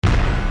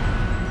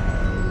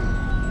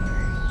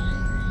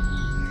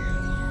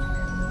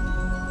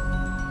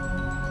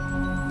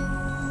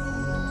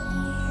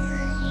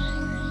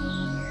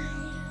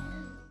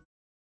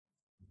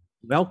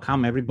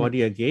Welcome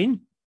everybody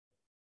again.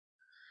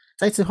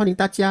 再次欢迎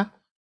大家。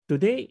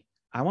 Today,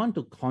 I want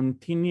to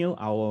continue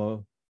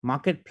our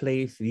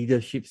Marketplace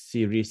Leadership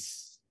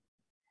Series.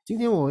 今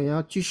天我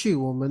要继续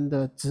我们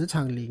的职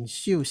场领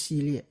袖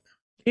系列。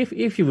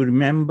 If you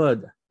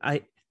remember,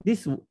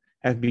 this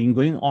has been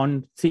going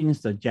on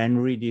since the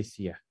January this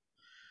year.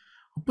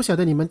 我不晓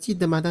得你们记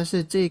得吗？但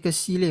是这个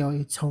系列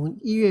也从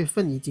1月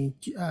份已经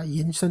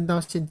延伸到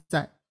现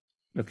在。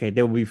 Okay,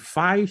 there will be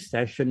 5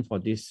 sessions for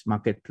this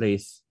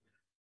Marketplace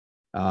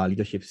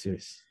Leadership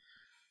Series.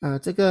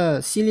 这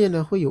个系列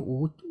呢会有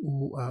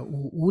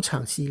五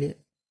场系列。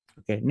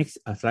 Okay,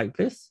 next slide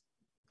please.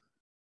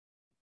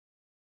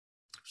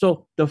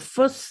 So the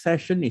first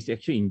session is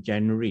actually in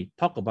January,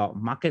 talk about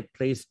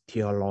Marketplace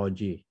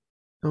Theology.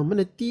 我们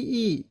的第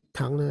一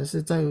堂呢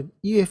是在1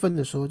月份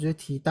的时候就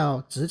提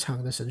到职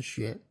场的神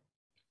学。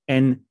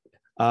 And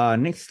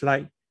next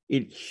slide,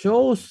 it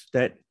shows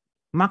that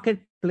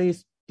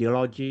Marketplace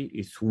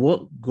Theology is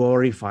work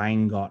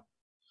glorifying God.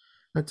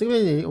 这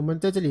边我们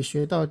在这里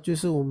学到就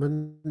是我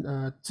们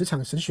职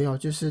场神学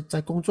就是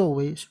在工作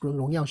为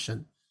荣耀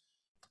神。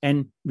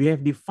 And we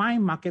have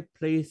defined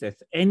Marketplace as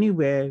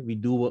anywhere we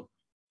do work.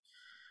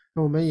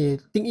 我们也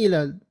定义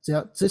了只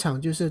要职场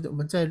就是我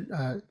们在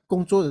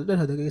工作的任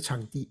何的一个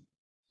场地。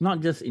 Not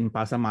just in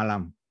Pasar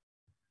Malam.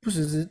 不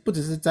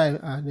只是在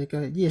那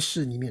个夜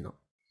市里面。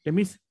 That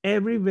means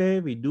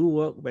everywhere we do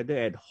work, whether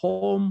at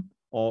home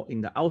or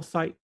in the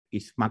outside,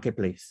 is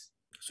Marketplace.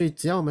 所以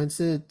只要我们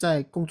是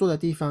在工作的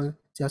地方，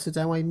只要是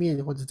在外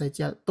面或者在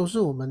家，都是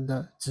我们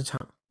的职场。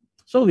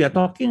 So we are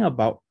talking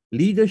about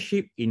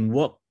leadership in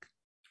work.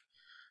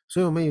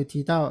 所以我们有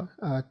提到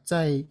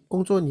在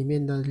工作里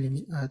面的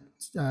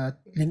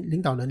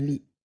领导能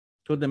力。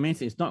 So that means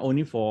it's not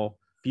only for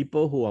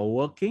people who are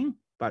working,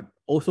 but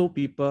also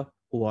people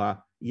who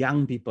are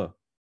young people.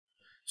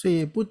 所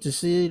以不只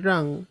是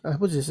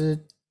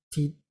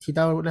提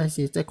到那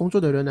些在工作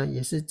的人呢，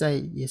也是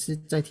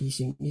在提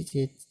醒一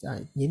些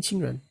年轻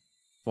人。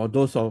 For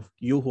those of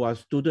you who are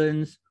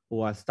students,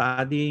 who are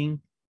studying,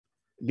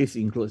 this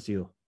includes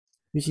you.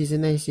 尤其是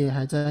那些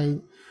还在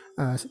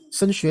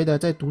升学的，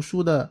在读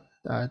书的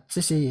这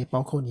些也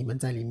包括你们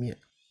在里面。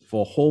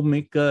 For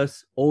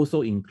homemakers,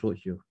 also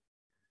includes you.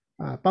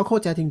 包括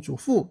家庭主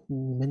妇，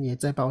你们也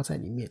在包在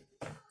里面。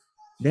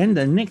 Then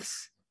the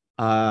next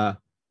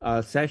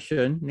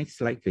session, next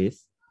slide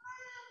please,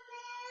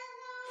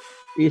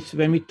 is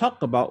when we talk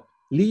about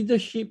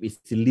leadership is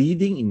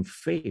leading in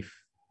faith.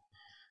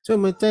 所以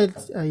我们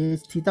也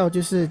提到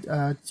就是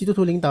基督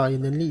徒领导的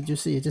能力，就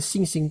是也是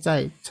信心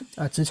在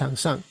职场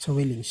上成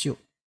为领袖。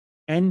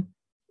 And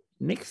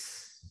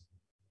next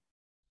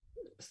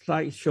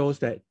slide shows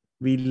that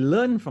we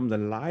learn from the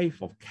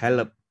life of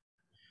Caleb.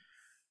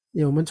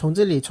 我们从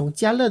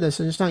迦勒的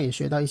身上也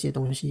学到一些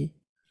东西。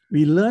 We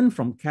learn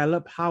from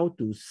Caleb how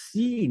to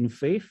see in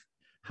faith,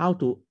 how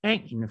to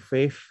act in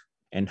faith,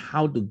 and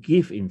how to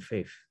give in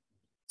faith.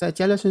 在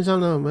迦勒身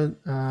上呢，我们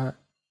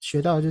学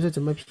到就是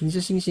怎么凭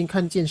着信心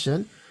看见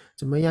神，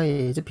怎么样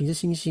也是凭着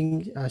信心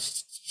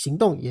行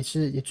动，也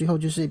最后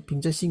就是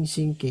凭着信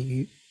心给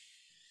予。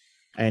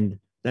 And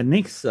the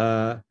next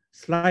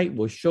slide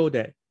will show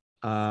that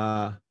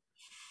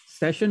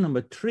session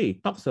number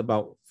 3 talks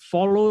about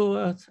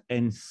followers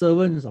and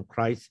servants of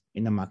Christ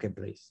in the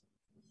marketplace.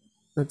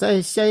 那在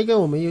下一个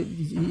我们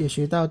也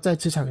学到在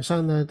职场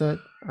上呢的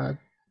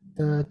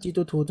基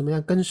督徒怎么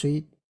样跟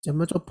随，怎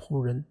么做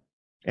仆人。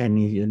 And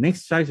the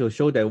next slide will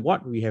show that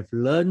what we have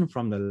learned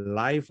from the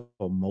life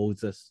of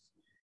Moses.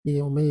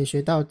 我们也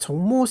学到从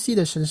摩西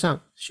的身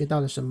上学到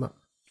了什么。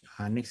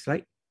 Next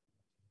slide.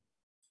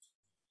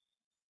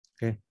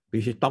 Okay,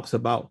 which talks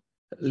about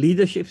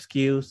leadership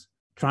skills,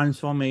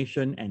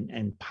 transformation, and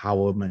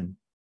empowerment.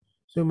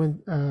 所以我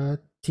们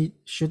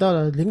学到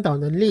了领导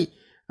能力，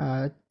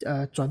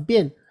转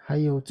变，还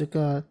有这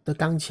个的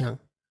刚强。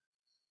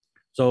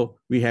 So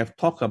we have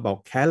talked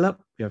about Caleb,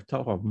 we have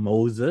talked about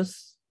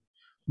Moses.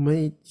 我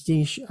们已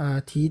经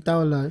提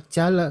到了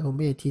迦勒，我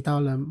们也提到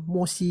了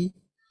摩西。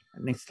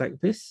 Next slide,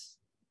 please.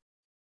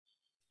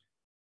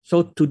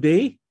 So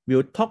today we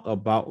will talk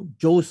about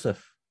Joseph.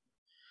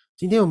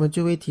 今天我们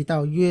就会提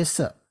到约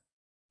瑟，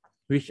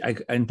 which I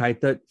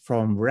entitled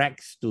From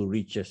Rags to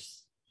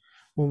Riches.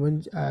 我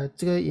们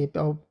这个也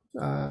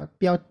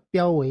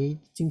标为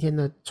今天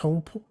的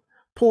从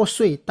破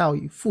碎到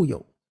富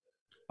有。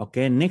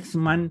 Okay, next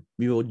month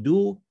we will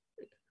do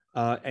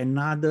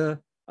another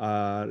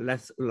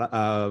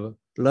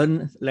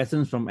learn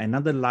lessons from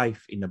another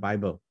life in the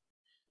Bible.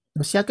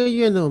 下个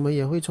月呢，我们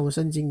也会从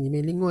圣经里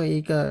面另外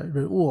一个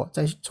人物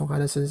再从他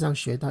的身上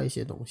学到一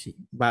些东西。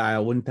 But I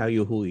won't tell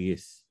you who he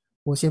is.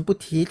 我先不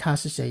提他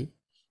是谁。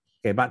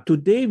 Okay, but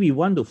today we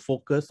want to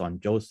focus on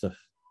Joseph.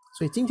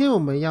 所以今天我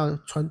们要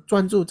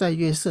专注在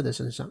约瑟的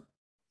身上。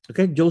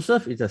 Okay,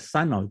 Joseph is the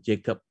son of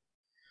Jacob.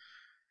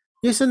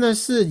 约瑟呢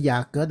是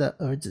雅各的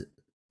儿子。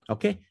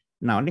 Okay,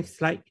 now next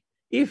slide.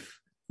 If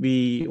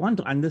we want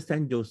to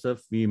understand Joseph,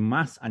 we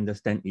must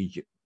understand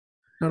Egypt.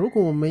 那如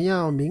果我们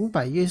要明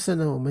白约瑟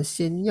呢，我们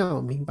先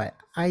要明白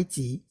埃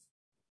及。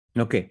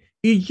 Okay,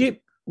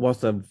 Egypt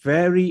was a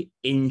very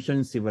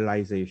ancient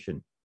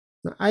civilization.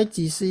 那埃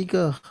及是一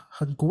个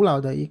很古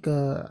老的一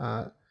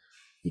个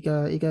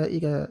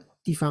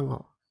地方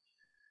哦。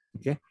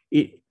Okay,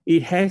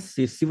 it has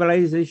its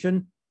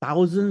civilization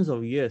thousands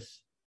of years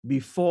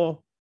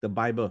before the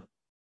Bible.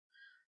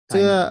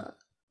 这个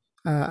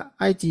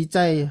埃及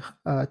在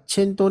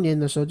千多年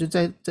的时候，就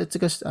在这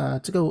个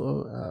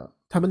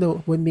他们的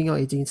文明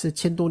已经是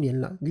千多年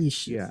了历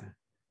史。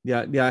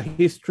Yeah, their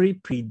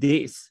history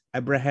predates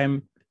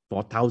Abraham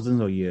for thousands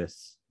of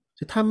years.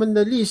 所以他们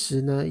的历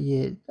史呢，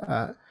也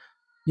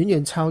远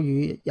远超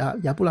于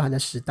亚伯拉罕的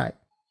时代。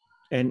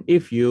And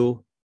if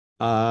you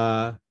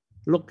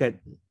look at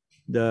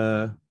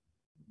the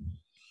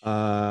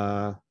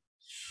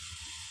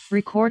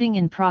Recording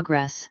in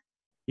progress.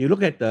 you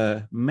look at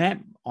the map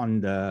on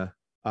the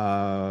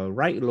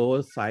right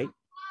lower side,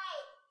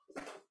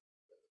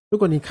 如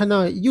果你看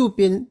到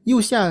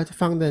右下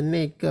方的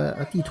那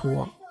个地图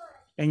哦，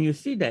 and you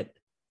see that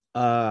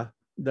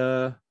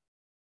the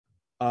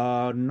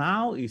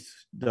Nile is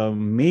the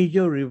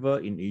major river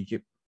in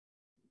Egypt.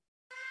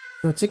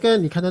 这个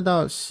你看得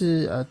到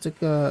是这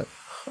个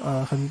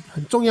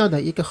很重要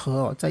的一个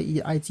河哦，在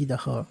埃及的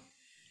河。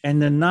And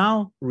the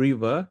Nile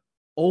River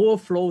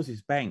overflows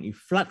its bank. It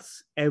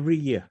floods every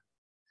year.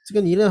 这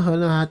个尼勒河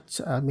呢，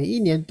它每一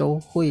年都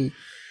会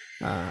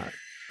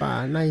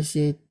把那一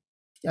些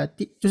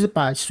地，就是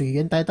把水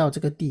源带到这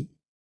个地。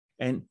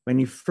And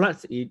when it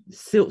floods, it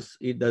silts.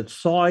 The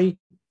soil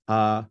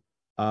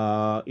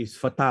is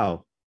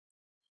fertile.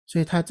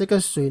 所以它这个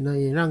水呢，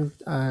也让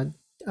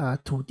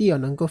土地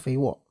能够肥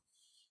沃。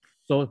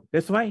So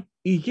that's why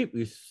Egypt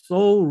is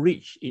so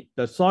rich.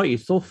 The soil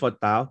is so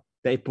fertile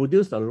that it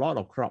produces a lot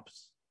of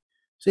crops.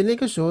 所以那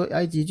个时候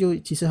埃及就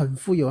其实很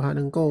富有，它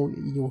能够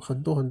有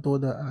很多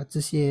的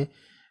这些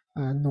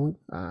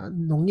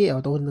农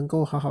业都能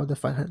够好好的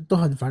都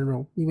很繁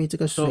荣，因为这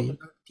个水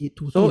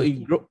土地。So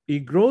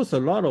it grows a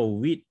lot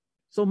of wheat,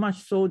 so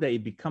much so that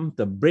it becomes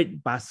the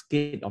bread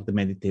basket of the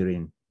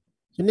Mediterranean.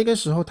 所以那个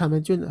时候他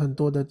们就很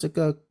多的这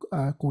个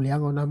谷粮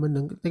他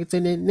们在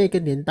那个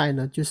年代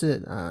呢，就是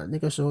那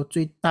个时候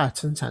最大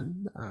生产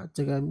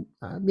这个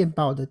面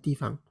包的地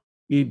方。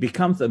It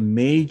becomes a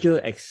major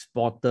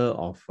exporter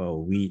of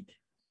wheat.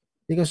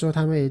 那个时候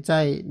他们也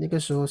在那个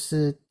时候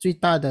是最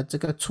大的这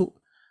个出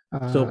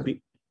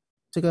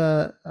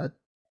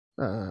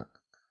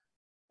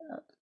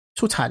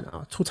产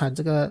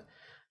这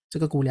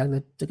个谷粮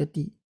的这个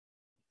地。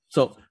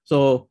So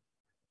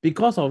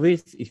because of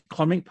its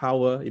economic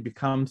power, it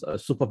becomes a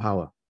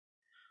superpower.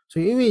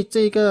 所以因为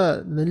这个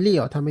能力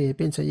他们也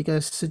变成一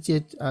个世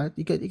界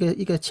一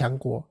个强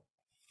国。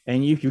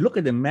And if you look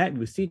at the map,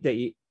 you see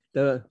that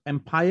the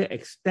empire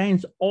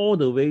extends all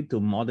the way to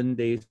modern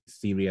day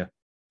Syria.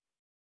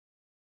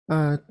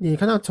 你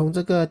看到从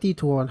这个地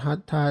图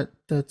它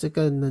的这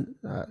个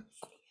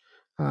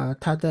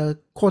它的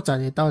扩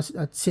展也到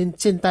现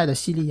代的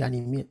叙利亚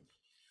里面。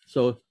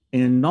So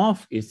in the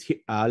north is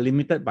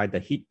limited by the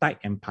Hittite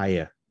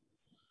Empire.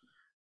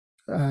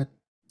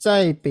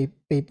 在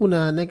北部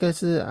呢，那个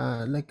是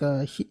那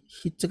个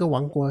这个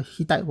王国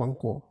希代王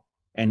国。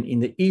And in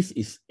the east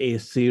is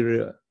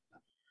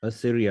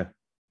Assyria.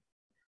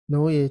 然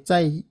后也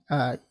在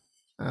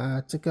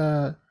这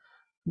个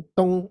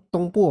东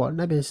部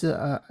那边是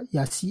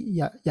亚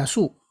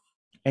述。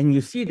And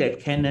you see that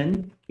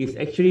Canaan is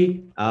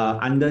actually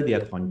under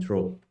their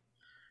control.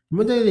 我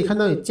们在这里看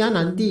到迦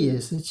南地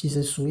也是其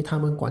实属于他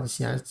们管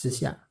辖之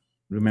下。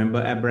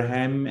Remember,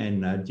 Abraham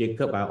and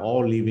Jacob are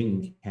all living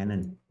in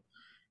Canaan.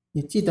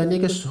 你记得那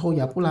个时候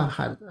亚伯拉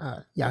罕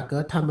雅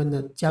各他们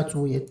的家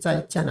族也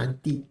在迦南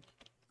地。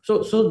So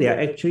they are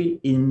actually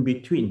in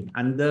between,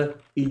 under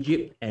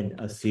Egypt and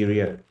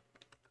Assyria.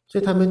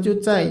 所以他们就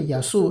在亚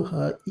述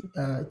和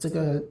这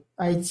个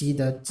埃及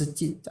的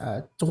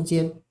中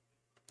间。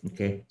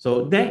Okay,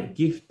 so that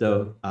gives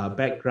the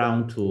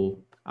background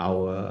to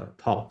our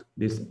talk,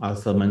 our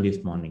sermon this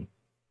morning.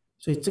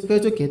 所以这个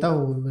就给到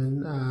我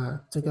们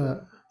这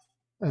个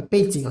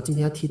背景今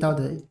天要提到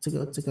的这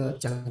个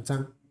讲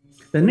章。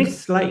The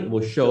next slide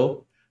will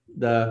show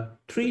the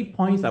 3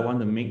 points I want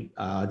to make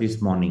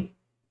this morning.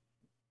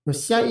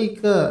 下一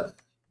个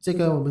这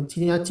个我们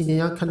今天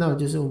要看到的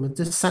就是我们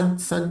这三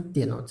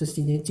点这是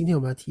今天我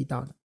们要提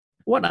到的。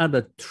What are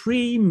the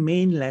 3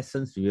 main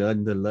lessons we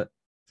learned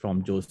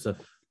from Joseph?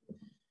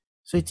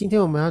 所以今天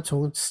我们要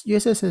从约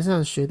瑟身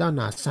上学到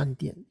哪3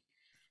点？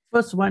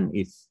 First one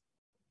is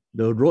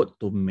the road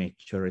to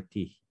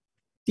maturity.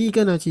 第一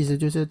个呢，其实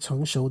就是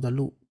成熟的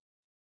路。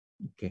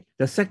Okay.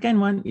 The second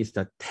one is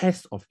the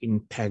test of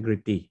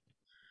integrity.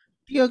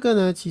 第二个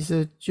呢，其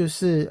实就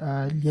是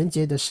廉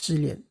洁的试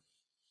炼。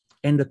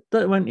And the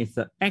third one is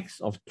the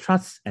acts of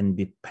trust and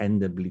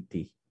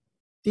dependability.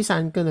 第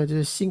三个呢，就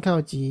是信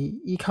靠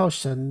及依靠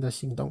神的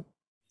行动。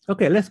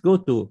Okay, let's go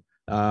to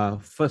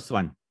first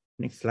one.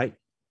 Next slide.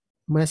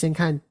 我们来先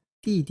看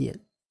第一点。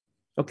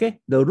Okay,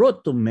 the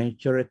road to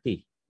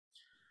maturity.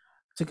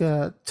 这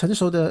个成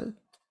熟的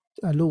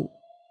路。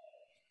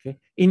Okay,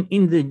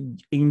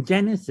 in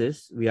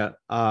Genesis, we are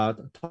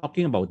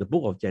talking about the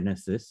book of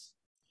Genesis.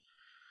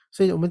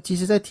 所以我们其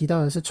实在提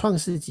到的是创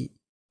世纪。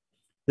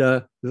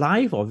The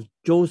life of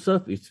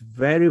Joseph is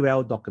very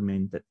well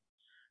documented.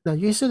 那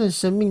约瑟的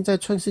生命在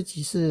创世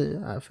纪是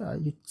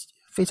有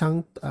非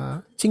常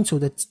清楚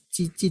的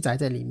记载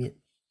在里面。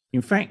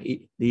In fact,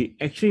 it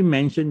actually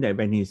mentioned that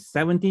when he's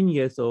 17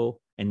 years old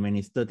and when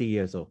he's 30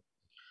 years old.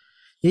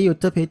 也有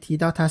特别提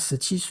到他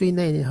17岁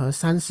那一年和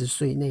30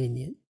岁那一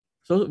年。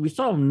So we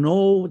sort of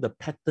know the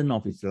pattern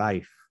of his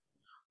life.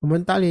 我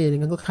们大约也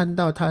能够看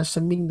到他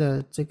生命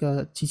的这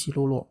个起起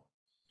落落。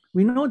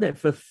We know that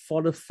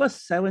for the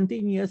first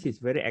 17 years, he's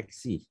very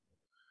active.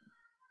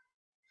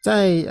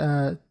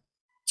 在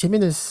前面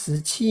的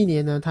17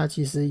年呢，他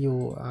其实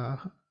有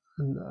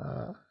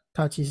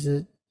他其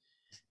实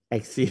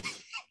Active.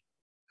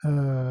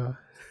 呃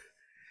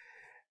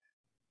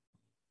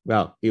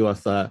Well, he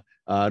was not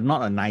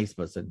a nice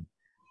person.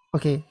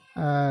 OK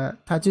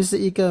他就是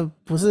一个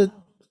就是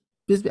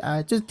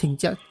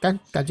感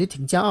觉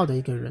挺骄傲的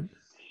一个人。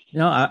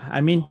You know, I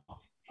mean,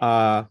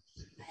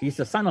 he's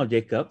the son of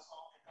Jacob.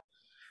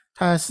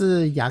 他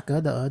是雅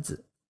各的儿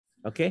子。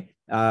Okay,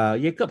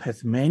 Jacob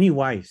has many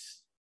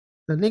wives.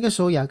 那个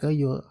时候雅各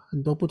有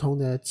很多不同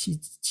的妻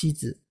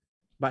子。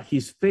But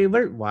his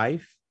favorite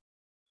wife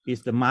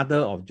is the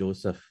mother of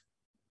Joseph.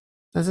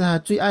 但是他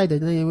最爱的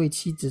那一位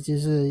妻子就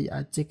是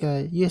这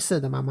个约瑟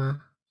的妈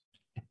妈。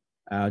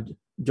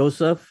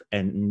Joseph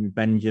and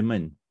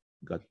Benjamin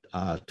got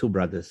 2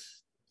 brothers.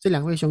 这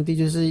2位兄弟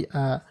就是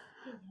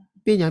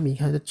便雅悯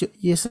和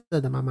约瑟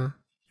的妈妈。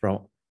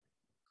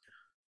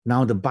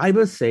Now the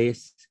Bible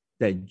says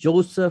that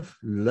Jacob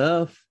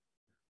loved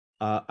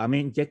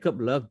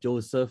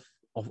Joseph.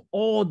 Of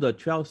all the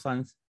 12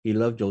 sons, he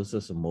loved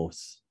Joseph the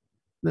most.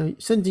 那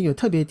圣经有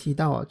特别提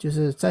到就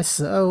是在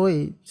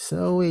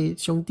12位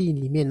兄弟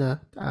里面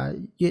呢，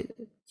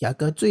雅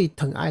各最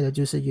疼爱的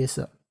就是约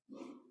瑟。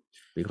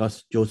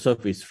Because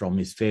Joseph is from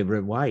his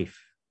favorite wife.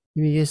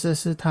 因为约瑟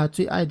是他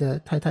最爱的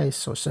太太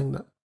所生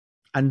的。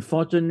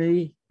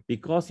Unfortunately,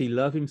 because he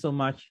loved him so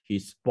much, he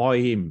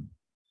spoiled him.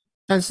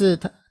 但是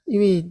他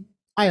因为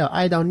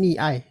爱到溺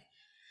爱。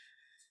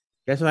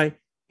That's why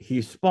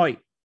he spoiled.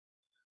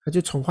 他就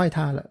宠坏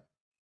他了。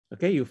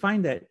Okay, you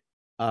find that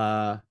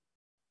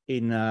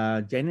in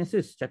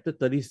Genesis chapter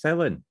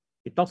 37,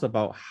 it talks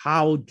about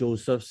how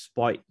Jacob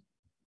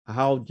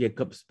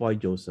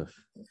spoiled Joseph.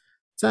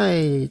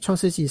 在创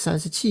世纪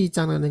37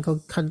章呢，能够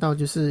看到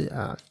就是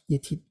也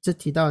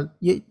提到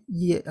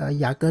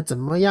雅各怎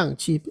么样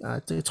去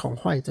这个宠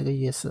坏这个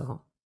约瑟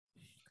哈。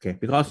Okay,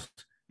 because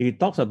he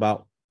talks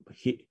about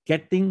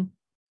getting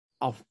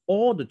of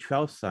all the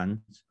 12 sons,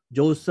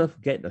 Joseph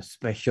get a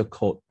special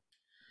coat.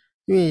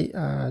 因为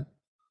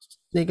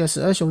那个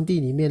12兄弟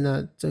里面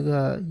呢，这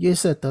个约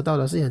瑟得到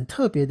的是很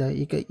特别的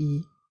一个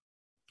衣。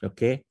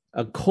Okay,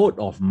 a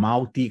coat of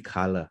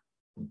multi-color.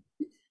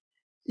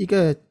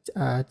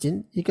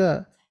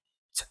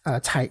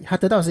 他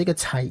得到的是一个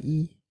彩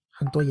衣，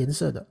很多颜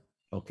色的。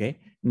Okay,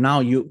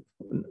 now you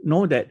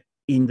know that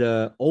in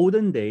the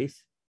olden days,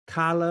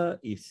 color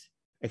is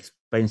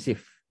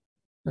expensive.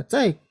 那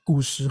在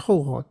古时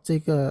候这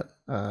个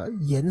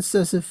颜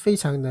色是非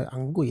常的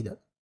昂贵的。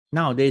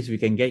Nowadays, we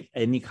can get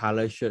any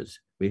color shirts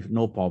with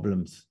no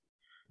problems.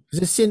 可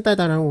是现代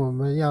当然我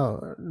们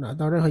要拿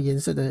到任何颜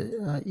色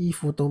的衣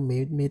服都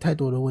没太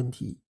多的问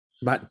题。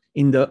But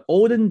in the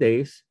olden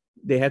days,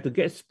 they had to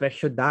get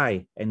special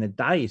dye, and the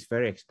dye is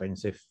very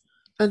expensive.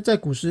 但在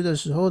古时的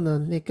时候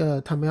呢，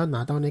他们要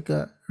拿到那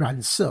个染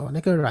色，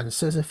那个染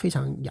色是非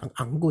常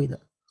昂贵的。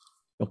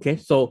Okay,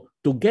 so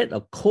to get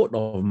a coat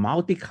of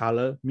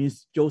multicolor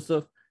means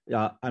Jacob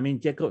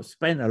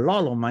spent a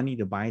lot of money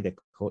to buy that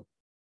coat.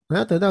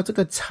 要得到这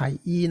个彩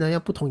衣呢，要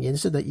不同颜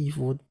色的衣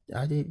服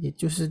也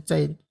就是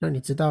在让你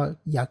知道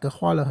雅各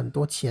花了很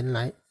多钱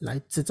来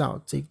制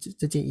造这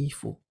件衣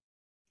服。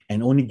And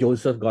only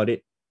Joseph got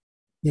it.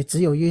 也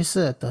只有约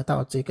瑟得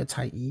到这个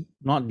彩衣。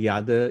Not the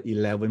other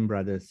 11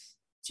 brothers.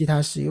 其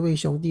他11位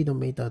兄弟都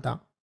没得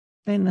到。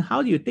Then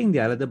how do you think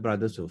the other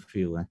brothers will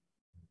feel?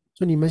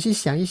 所以你们去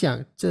想一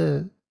想，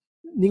这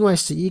另外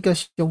11个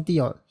兄弟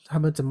他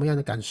们怎么样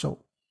的感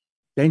受？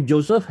 Then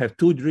Joseph have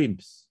 2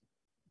 dreams.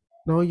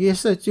 然后约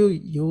瑟就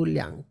有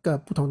2个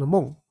不同的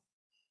梦。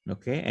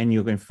Okay, and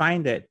you can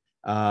find that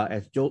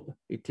as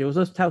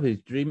Joseph tells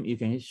his dream, you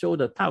can show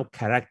the type of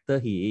character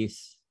he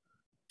is.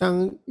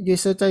 当约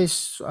瑟在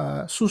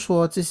诉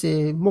说这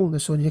些梦的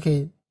时候，你就可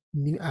以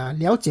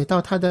了解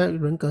到他的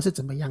人格是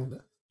怎么样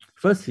的。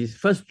His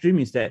first dream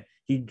is that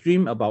he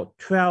dreamed about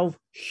 12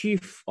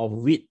 sheaf of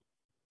wheat.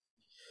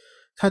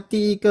 他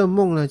第一个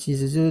梦呢，其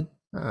实就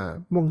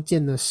梦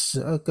见了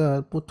12个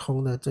不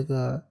同的这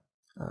个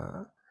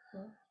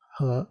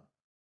河。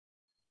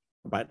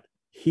But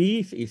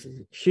his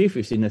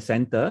sheaf is in the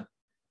center.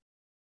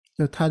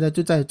 就他的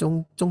就在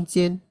中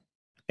间。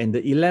And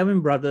the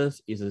 11 brothers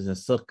is in a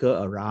circle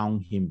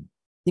around him.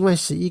 另外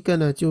11个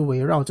呢就围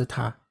绕着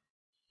他。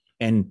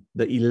And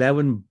the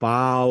 11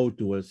 bow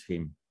towards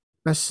him.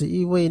 那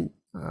11位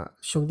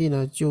兄弟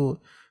呢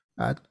就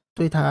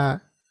对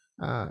他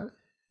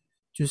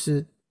就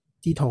是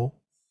低头。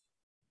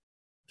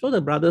So the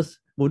brothers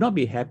would not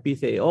be happy,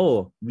 say,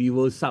 oh, we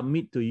will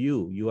submit to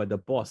you. You are the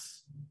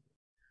boss.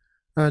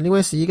 另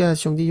外11个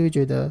兄弟就会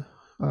觉得，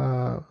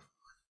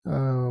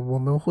我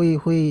们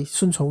会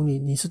顺从你，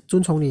你是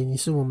遵从你，你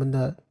是我们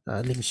的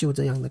领袖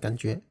这样的感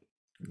觉。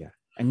Yeah.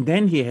 And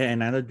then he had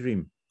another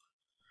dream.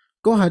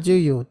 过后他就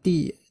有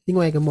另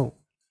外一个梦，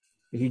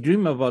 He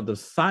dreamed about the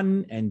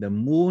sun and the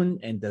moon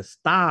and the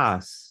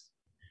stars.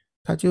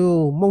 他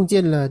就梦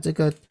见了这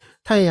个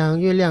太阳、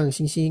月亮、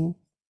星星，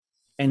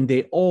 And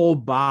they all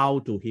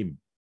bow to him.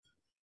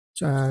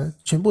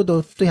 全部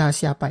都对他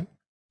下拜。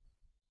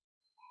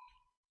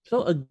 So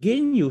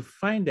again, you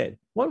find that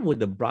what would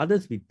the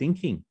brothers be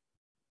thinking?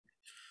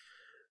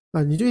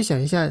 你就会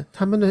想一下，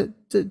他们的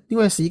这另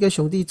外11个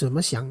兄弟怎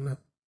么想呢？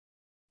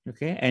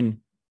 Okay, and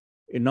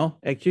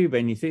actually,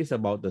 when he says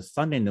about the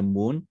sun and the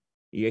moon,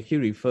 he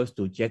actually refers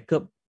to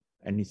Jacob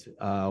and his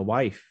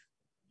wife.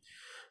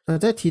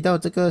 在提到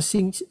这个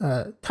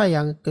太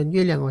阳跟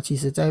月亮其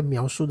实在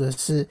描述的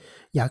是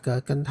雅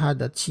各跟他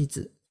的妻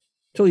子。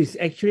 So he's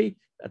actually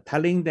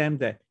telling them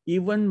that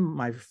even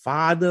my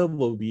father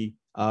will be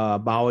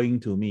bowing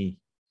to me.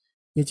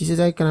 也其实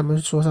在跟他们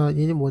说上，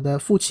因为我的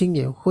父亲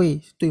也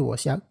会对我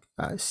向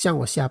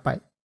我下拜。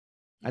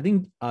 I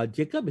think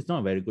Jacob is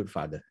not a very good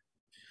father.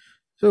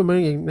 所以我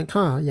们也能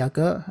看雅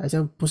各好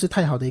像不是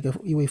太好的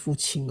一位父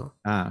亲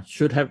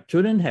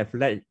shouldn't have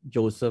let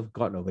Joseph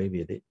got away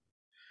with it.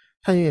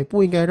 他也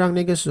不应该让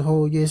那个时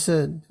候约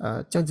瑟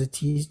这样子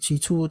提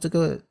出这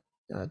个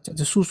这样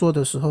子诉说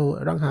的时候，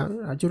让他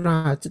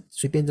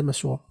随便这么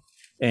说。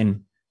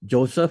 And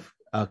Joseph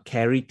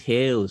carried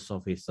tales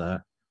of his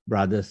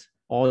brothers.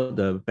 All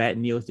the bad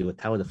news they would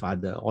tell the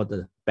father, all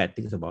the bad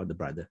things about the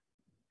brother.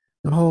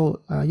 然后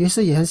约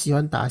瑟也很喜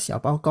欢打小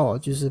报告，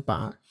就是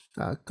把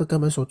哥哥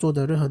们所做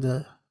的任何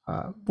的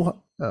不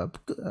好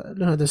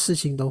任何的事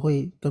情都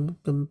会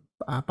跟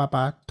爸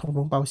爸通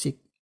风报信。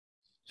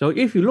 So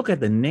if you look at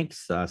the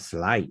next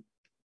slide,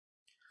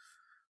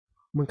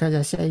 我们看一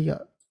下下一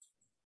个。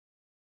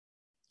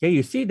 okay,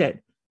 you see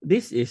that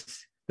this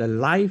is the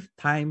life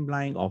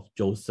timeline of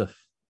Joseph.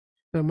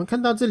 我们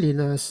看到这里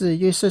呢是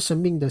约瑟生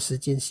命的时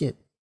间线，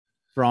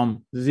 From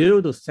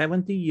 0 to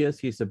 70 years,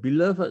 he's a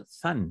beloved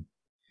son.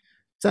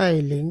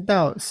 在0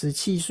到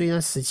17岁那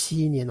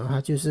17年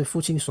他就是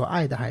父亲所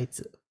爱的孩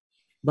子。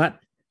 But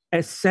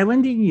at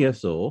 17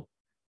 years old,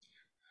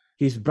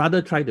 his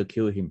brother tried to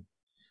kill him.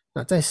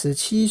 那在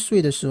17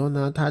岁的时候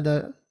呢，他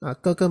的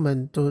哥哥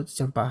们都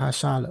想把他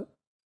杀了，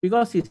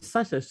 Because he's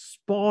such a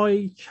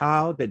spoiled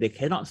child that they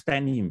cannot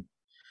stand him.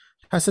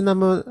 他是那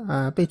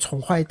么被宠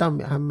坏到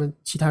他们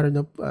其他人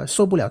都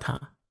受不了他。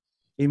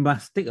 It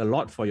must take a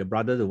lot for your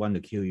brother to want to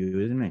kill you,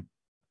 isn't it?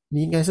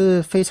 你应该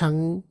是非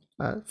常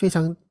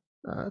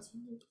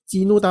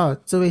激怒到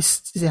这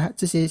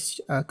些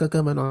哥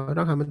哥们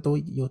让他们都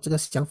有这个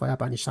想法要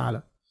把你杀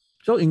了。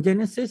 So in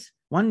Genesis,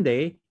 one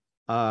day,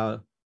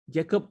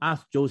 Jacob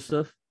asked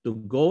Joseph to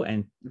go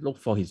and look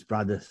for his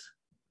brothers.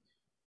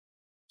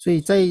 所以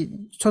在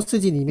创世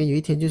纪里面有一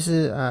天就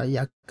是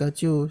雅各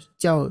就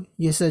叫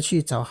约瑟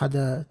去找他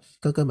的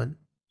哥哥们。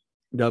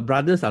 The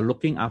brothers are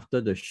looking after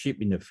the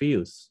sheep in the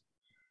fields.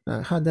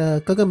 他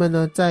的哥哥们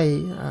呢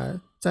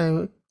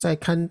在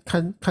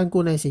看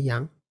顾那些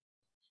羊。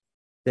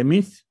 That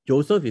means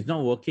Joseph is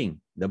not working.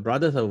 The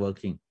brothers are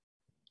working.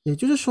 也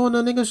就是说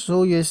呢，那个时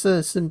候约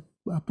瑟是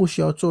不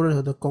需要做任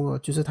何的工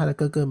就是他的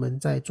哥哥们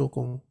在做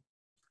工。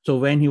 So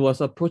when he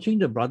was approaching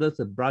the brothers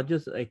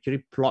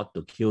actually plot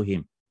to kill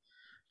him.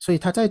 所以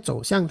他在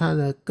走向他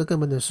的哥哥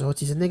们的时候，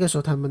其实那个时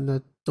候他们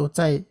呢都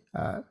在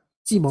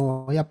计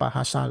谋要把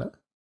他杀了。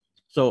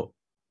 So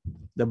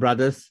the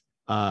brothers,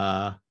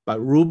 but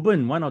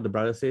Reuben, one of the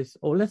brothers says,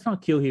 oh, let's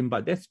not kill him,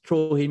 but let's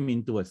throw him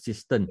into a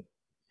cistern.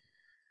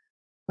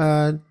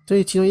 所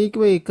以其中一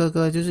位哥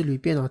哥就是吕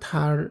便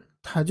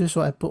他就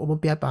说，不，我们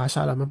不要把他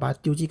杀了，我们把他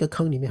丢进一个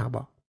坑里面好不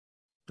好？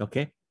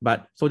 Okay,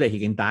 but so that he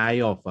can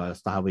die of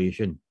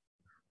starvation.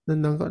 那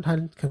能够他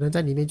可能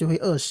在里面就会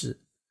饿死。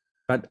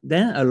 But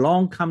then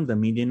along come the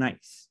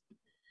Midianites.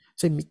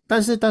 所以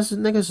但是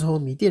那个时候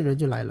米甸人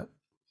就来了。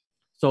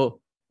 So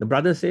the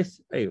brother says,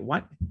 hey,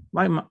 why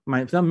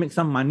my son make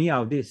some money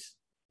out of this?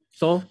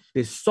 So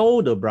they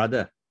sold the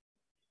brother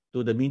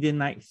to the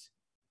Midianites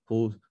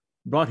who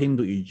brought him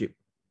to Egypt.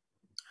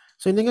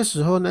 所以那个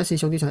时候那些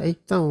兄弟想，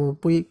这样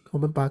我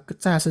们把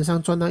在他身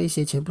上赚到一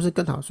些钱不是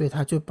更好？所以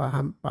他就把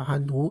他把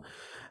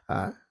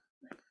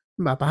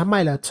他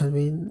卖了，成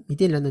为米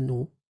甸人的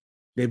奴。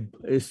 They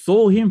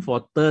sold him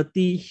for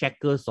 30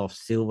 shekels of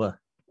silver.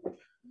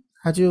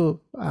 他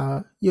就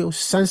用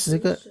30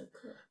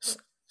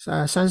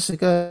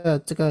个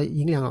这个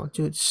银两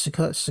就10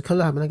克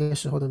勒他们那个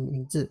时候的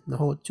名字，然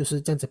后就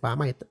是这样子把他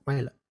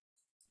卖了。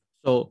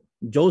 So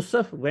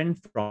Joseph went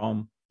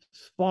from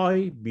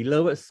spoiled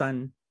beloved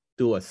son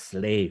to a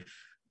slave.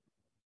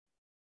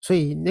 所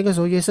以那个时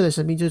候约瑟的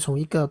生命就是从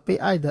一个被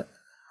爱的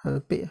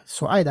被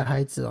所爱的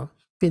孩子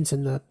变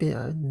成了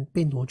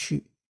被挪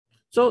去。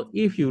 So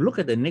if you look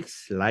at the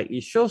next slide,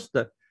 it shows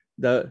the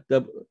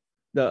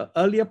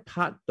earlier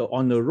part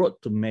on the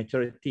road to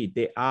maturity.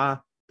 They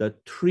are the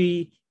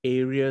three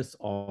areas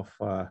of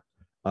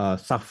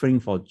suffering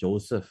for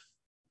Joseph.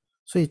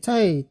 所以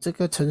在这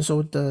个成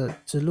熟的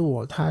之路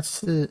哦，他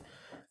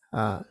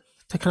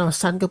看到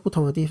3个不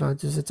同的地方，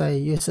就是在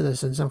约瑟的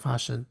身上发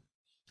生。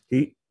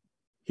He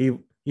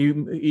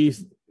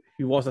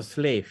was a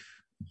slave,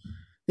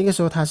 那个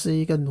时候他是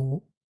一个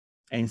奴，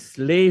 and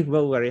slave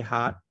work very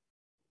hard,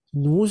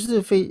 奴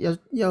是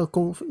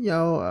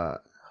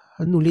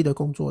很努力的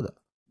工作的，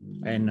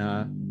 and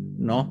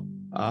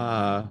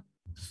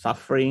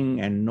suffering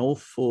and no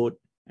food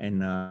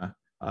and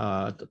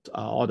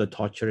all the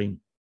torturing.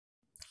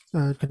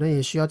 可能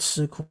也需要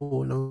吃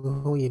苦，然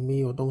后也没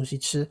有东西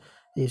吃，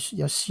也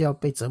需要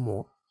被折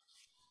磨。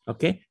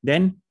 Okay,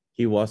 then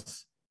he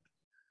was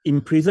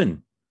in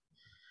prison,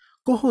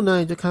 过后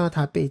呢，就看到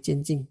他被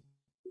监禁，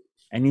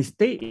 and he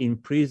stayed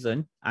in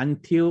prison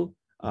until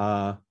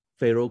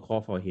Pharaoh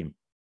called for him.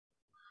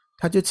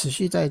 他就持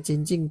续在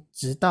监禁，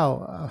直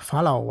到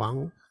法老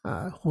王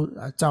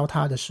召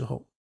他的时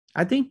候。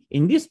 I think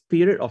in this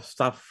period of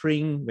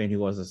suffering, when he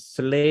was a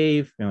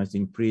slave, when he was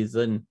in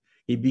prison,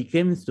 he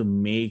begins to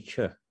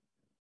mature.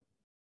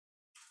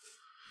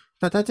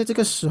 那他在这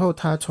个时候，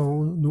他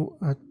从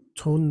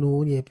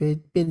奴也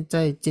变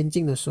在监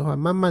禁的时候，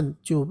慢慢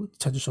就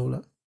成熟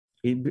了。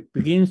 He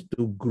begins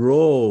to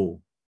grow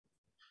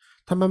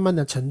他慢慢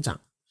的成长，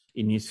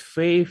 in his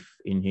faith,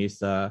 in his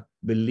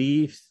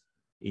beliefs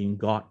in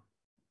God.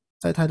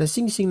 在他的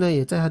信心呢，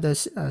也在他的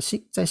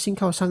在信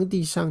靠上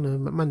帝上呢，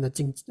慢慢的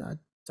成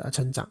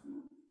长。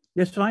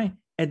 That's why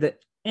at the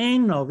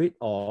end of it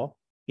all,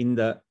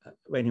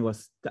 when he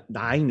was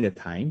dying the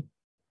time,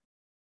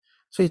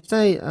 所以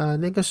在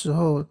那个时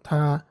候，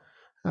他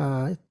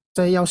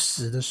在要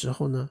死的时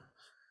候呢，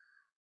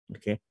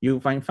 okay, you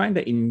find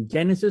that in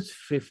Genesis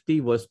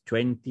 50 verse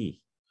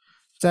 20,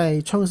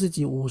 在创世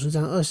纪50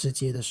章20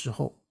节的时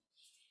候，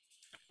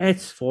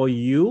 as for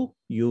you,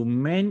 you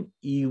meant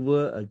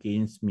evil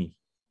against me,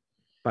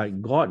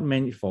 but God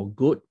meant it for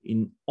good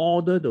in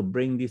order to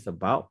bring this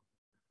about,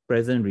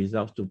 present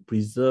results to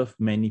preserve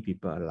many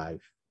people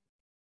alive.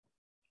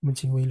 我们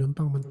请维伦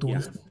帮我们读一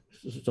Yeah. 下。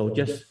 So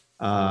just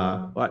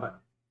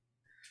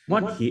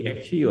what he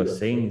actually was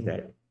saying is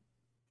that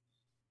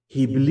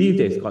he believed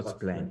there's God's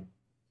plan.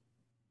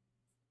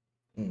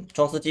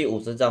 创世纪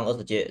50章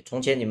20节，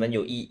从前你们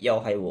有意要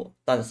害我，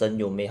但神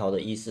有美好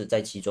的意思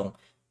在其中，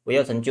我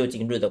要成就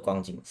今日的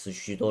光景，使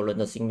许多人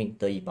的性命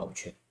得以保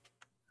全。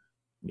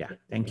 Yeah,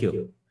 thank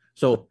you.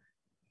 So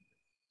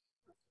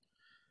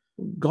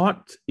God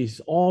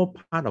is all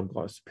part of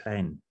God's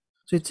plan.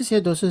 所以这些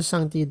都是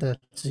上帝的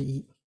旨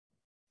意。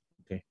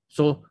 Okay,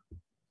 so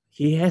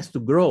he has to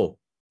grow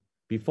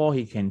before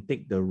he can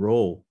take the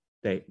role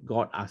that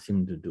God asked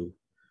him to do.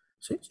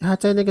 所以他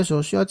在那个时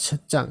候需要成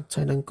长，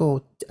才能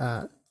够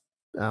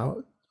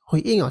回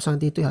应上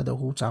帝对他的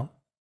呼召。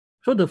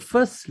 So the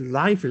first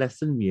life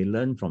lesson we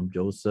learn from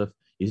Joseph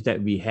is that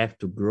we have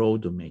to grow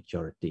to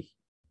maturity.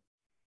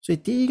 所以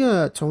第一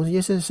个从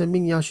约瑟生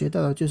命要学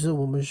到的就是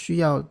我们需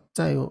要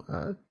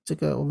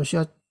我们需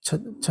要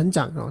成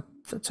长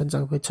成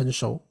长会成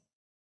熟。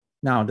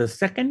 Now the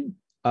second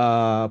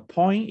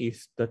point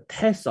is the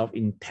test of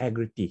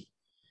integrity.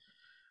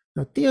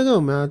 那第二个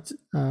我们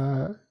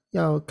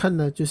要看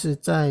的就是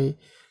在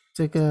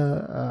这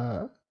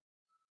个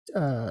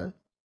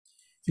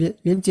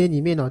连结里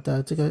面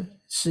的这个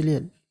试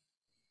炼。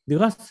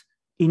 Because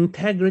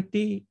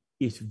integrity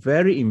is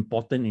very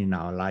important in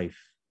our life.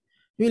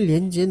 因为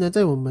连结呢，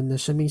在我们的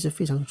生命是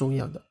非常重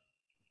要的。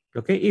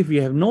 Okay, if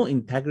we have no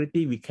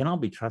integrity, we cannot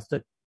be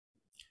trusted.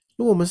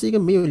 如果我们是一个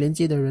没有连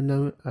接的人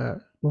呢，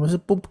我们是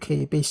不可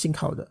以被信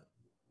靠的。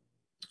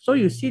 So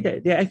you see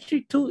that there are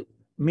actually two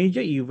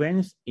major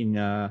events in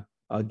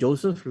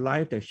Joseph's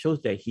life that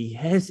shows that he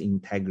has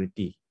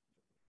integrity.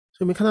 所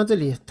以我们看到这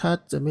里，他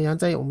怎么样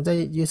我们在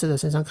约瑟的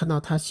身上看到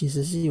他其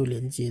实是有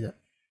连接的。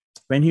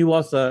 When he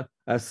was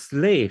a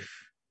slave,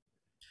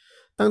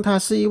 当他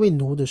是一位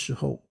奴的时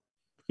候，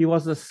 he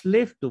was a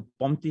slave to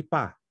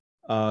Potiphar,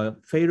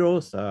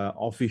 Pharaoh's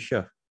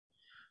official.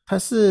 他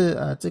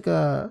是这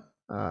个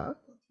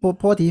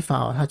波提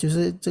法，他就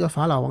是这个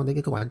法老王的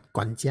一个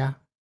管家。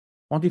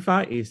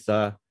 Potiphar is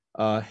a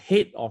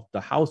head of the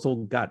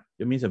household guard.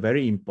 It means a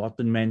very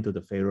important man to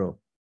the Pharaoh.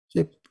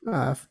 所以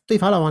对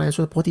法老王来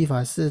说，波提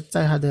法是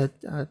在他的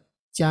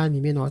家里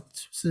面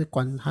是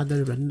管他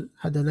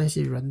的那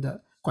些人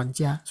的管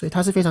家，所以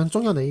他是非常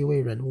重要的一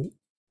位人物。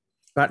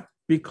 But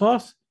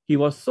because he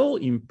was so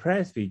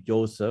impressed with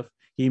Joseph,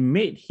 he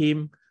made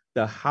him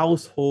the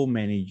household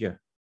manager.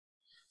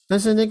 但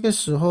是那个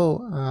时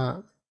候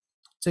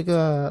这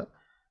个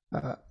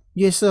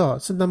约瑟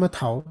是那么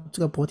讨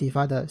这个波提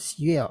法的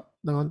喜悦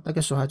然后那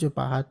个时候他就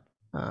把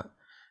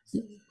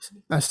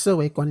他设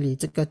为管理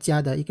这个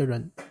家的一个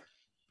人。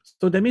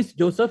 So that means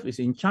Joseph is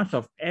in charge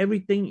of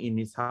everything in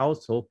his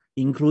household,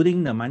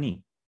 including the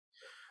money.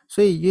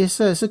 所以约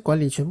瑟是管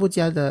理全部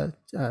家的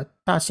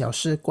大小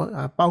事，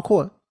包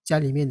括家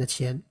里面的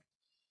钱。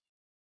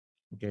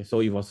 Okay,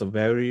 so it was a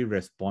very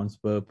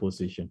responsible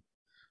position.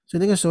 所以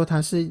那个时候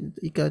他是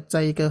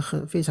在一个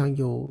非常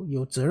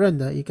有责任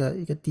的一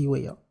个地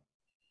位哦。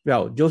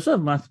Well, Joseph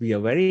must be a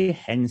very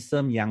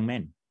handsome young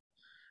man.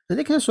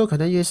 那个时候可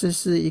能约瑟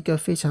是一个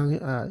非常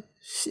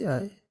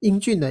英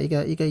俊的一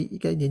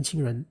个年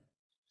轻人。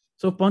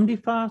So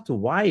Potiphar's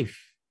wife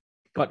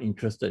got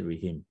interested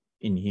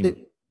in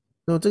him.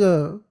 然后这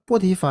个波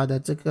提法的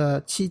这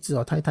个妻子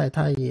哦，太太，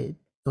她也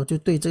就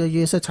对这个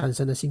约瑟产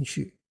生了兴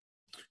趣。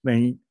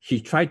When she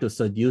tried to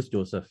seduce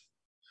Joseph,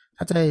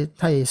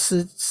 她也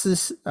试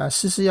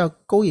试要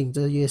勾引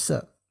这个约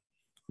瑟。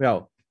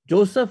well,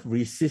 Joseph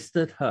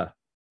resisted her.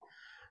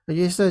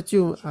 约瑟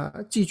就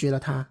拒绝了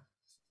她。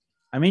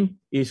I mean,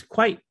 it's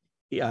quite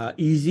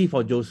easy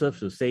for Joseph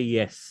to say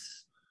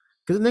yes.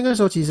 可是那个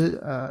时候其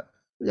实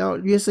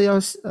约瑟要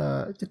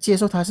接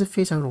受他是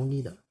非常容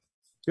易的。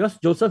Because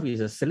Joseph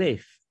is a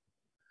slave.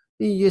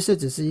 因为约瑟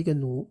只是一个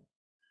奴。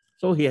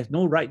So he has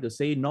no right to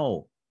say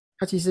no.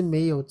 他其实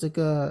没有这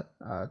个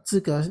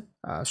资格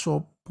说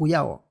不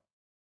要哦。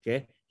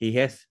Okay, he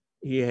has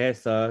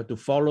to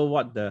follow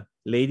what the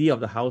lady of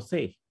the house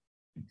say.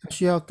 他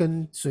需要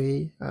跟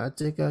随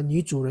这个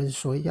女主人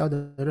所要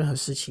的任何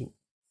事情。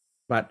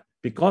But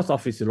because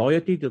of his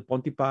loyalty to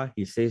Potiphar,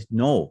 he says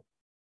no.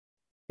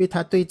 因为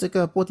他对这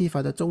个波提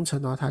法的忠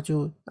诚哦，他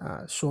就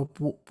说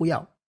不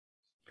要。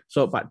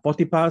So, but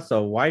Potiphar's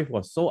wife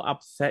was so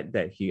upset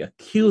that he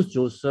accused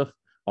Joseph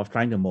of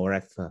trying to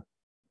molest her.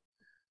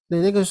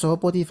 那个时候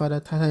波提法的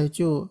太太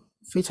就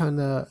非常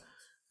的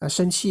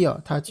生气哦，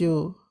他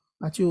就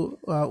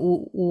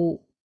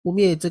污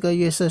蔑这个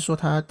约瑟，说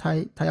他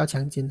要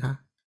强奸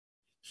他。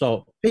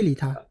So 非礼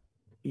他。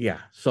yeah,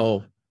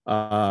 so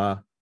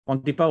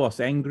Potiphar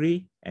was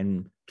angry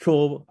and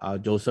threw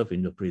Joseph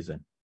into prison.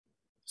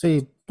 所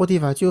以波提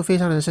法就非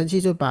常的生气，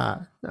就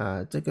把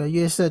这个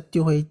约瑟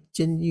丢回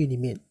监狱里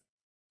面。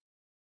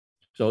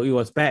So it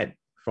was bad,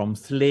 from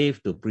slave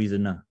to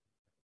prisoner.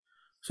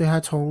 所以他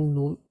从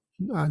奴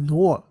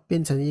偶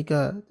变成一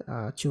个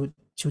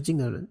囚禁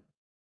的人。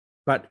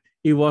But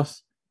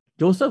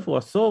Joseph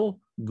was so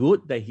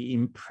good that he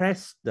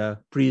impressed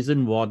the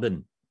prison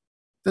warden.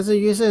 但是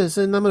约瑟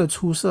是那么的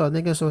出色，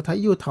那个时候他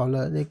诱讨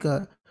了那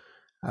个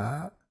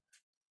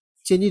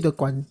监狱的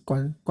管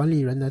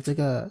理人的这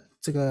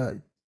个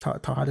讨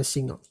他的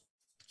心哦。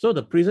So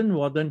the prison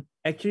warden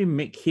actually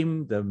make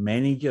him the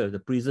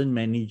prison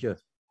manager.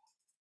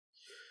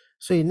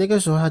 所以那个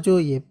时候他就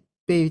也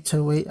被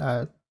称为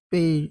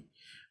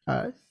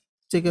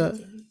这个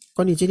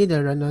管理监狱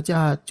的人呢，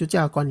叫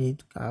他管理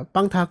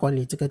帮他管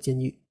理这个监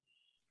狱。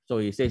So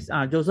he says,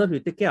 Joseph, you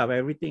take care of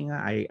everything.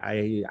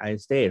 I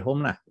stay at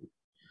home lah.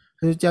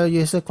 他就叫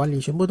约瑟管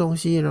理全部东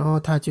西，然后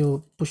他就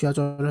不需要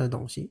做任何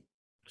东西。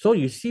So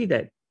you see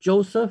that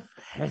Joseph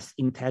has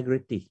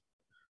integrity.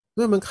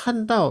 所以我们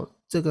看到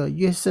这个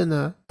约瑟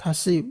呢，他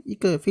是一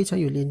个非常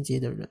有廉洁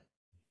的人。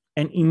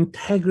And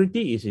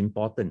integrity is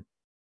important.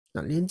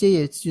 那连接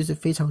也就是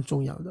非常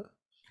重要的。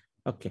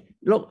Okay,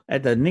 look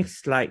at the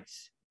next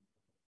slides.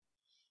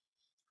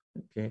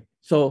 Okay,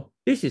 so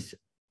this is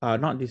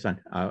not this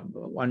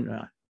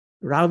one.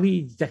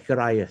 Ravi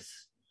Zacharias.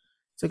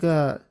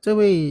 这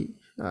位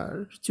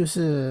就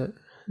是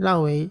拉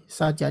维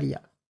沙加利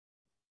亚。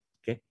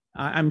Okay,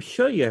 I'm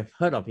sure you have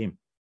heard of him.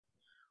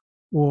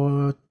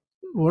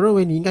 我认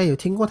为你应该有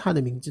听过他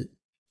的名字。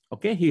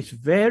Okay, he's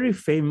very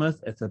famous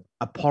as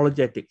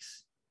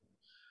apologetics.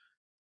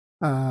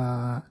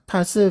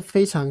 他是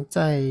非常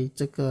在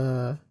这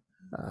个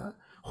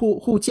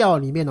护教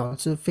里面哦，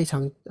是非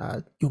常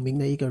有名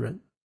的一个人。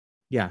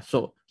Yeah,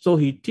 so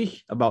he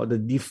teach about the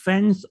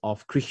defense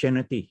of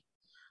Christianity.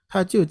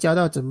 他就教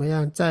到怎么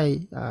样在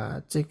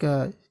这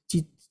个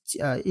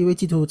因为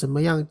基督徒怎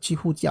么样去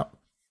护教。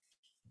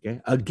Okay,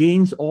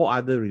 against all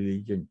other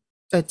religion.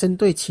 在针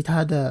对其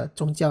他的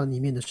宗教里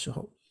面的时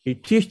候。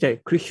He teach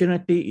that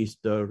Christianity is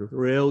the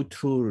real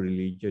true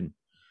religion.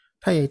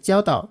 他也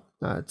教导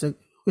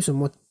为什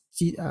么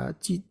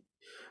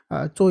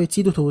作为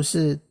基督徒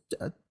是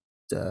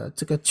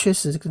这个确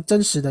实跟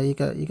真实的一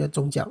个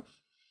宗教。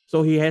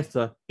So he has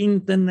an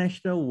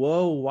international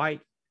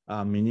worldwide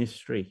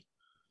ministry.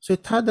 所以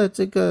他的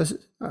这个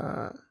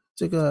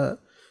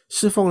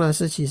侍奉呢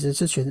其实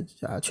是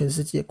全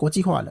世界国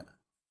际化的。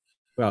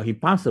Well, he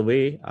passed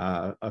away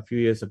a few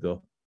years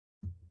ago.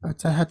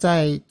 他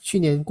在去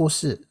年过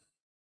世。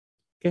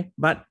Okay,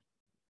 but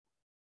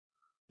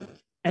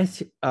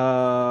as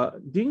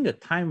during the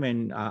time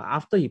when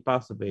after he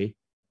passed away,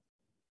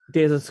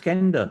 there's a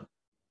scandal.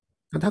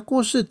 他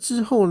过世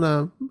之后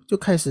呢，就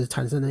开始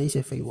产生了一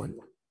些绯闻。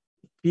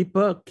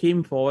People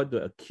came forward to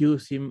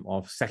accuse him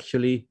of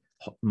sexually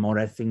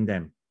molesting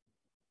them.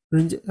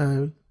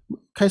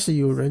 开始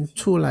有人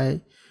出来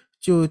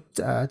就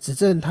指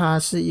证他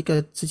是一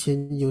个之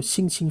前有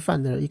性侵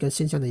犯的一个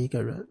现象的一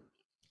个人。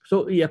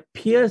So it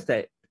appears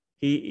that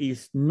he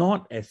is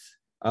not as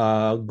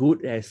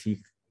good as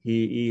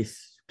he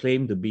is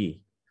claimed to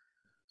be.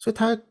 所以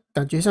他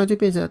感觉上就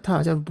变成他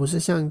好像不是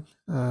像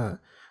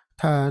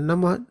他那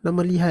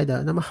么厉害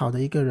的那么好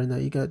的一个人的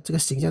这个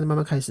形象慢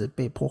慢开始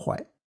被破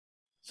坏。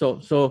So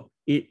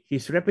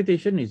his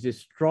reputation is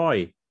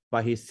destroyed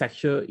by his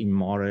sexual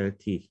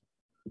immorality.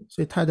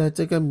 所以他的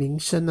这个名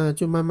声呢，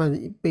就慢慢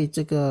被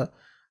这个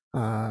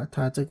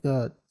他这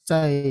个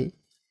在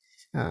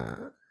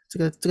这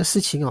个事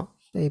情哦，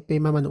被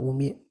慢慢的污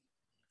灭，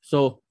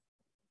 So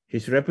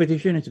his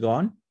reputation is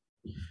gone.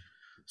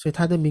 所以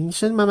他的名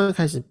声慢慢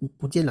开始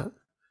不见了，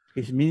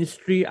 His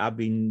ministry are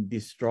being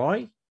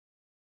destroyed,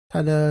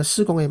 他的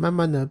事工也慢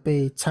慢的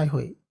被拆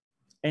毁，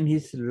 and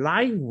his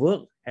life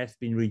work has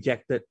been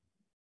rejected.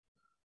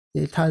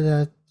 也他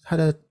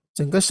的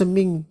整个生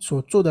命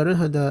所做的任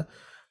何的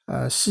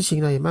事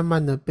情呢，也慢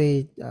慢的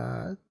被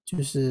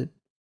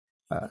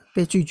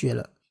被拒绝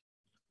了。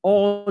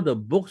 All the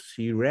books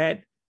he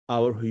read,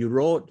 or he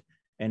wrote,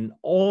 and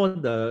all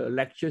the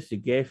lectures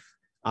he gave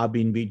are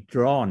being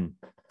withdrawn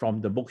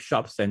from the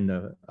bookshops and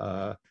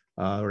the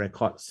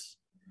records.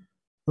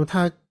 然后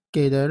他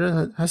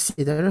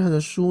写的任何的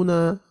书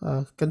呢，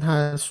跟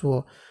他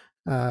所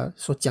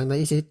讲的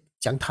一些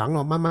讲堂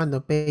哦，慢慢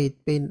的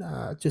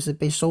就是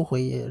被收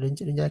回，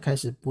人家开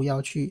始不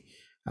要去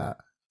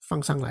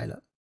放上来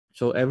了，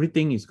 So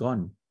everything is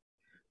gone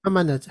慢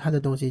慢的他的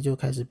东西就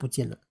开始不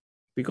见了，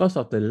 because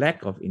of the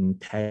lack of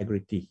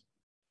integrity.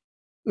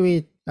 因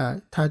为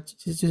他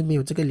就是没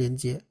有这个连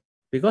接，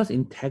 Because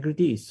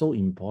integrity is so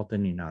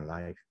important in our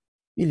life.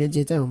 因为连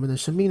接在我们的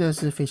生命呢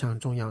是非常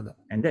重要的，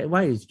 And that's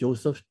why is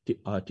Joseph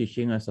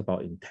teaching us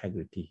about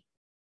integrity.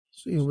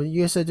 所以我们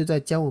约瑟就在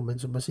教我们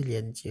什么是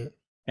连接。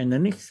 And the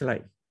next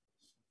slide.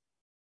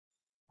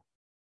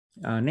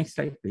 Next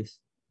slide, please.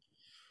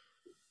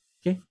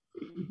 Okay.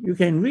 You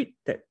can read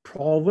that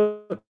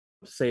proverb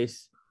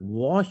says,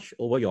 watch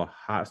over your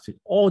hearts with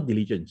all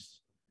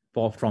diligence,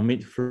 for from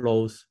it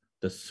flows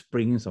the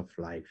springs of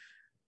life.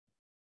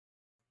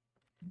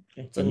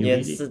 Okay, 箴 can you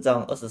言 read it? 4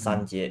章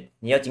23节，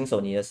你要谨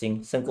守你的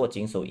心，胜过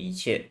谨守一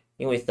切，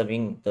因为生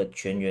命的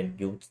泉源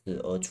由此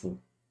而出。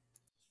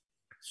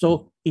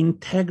So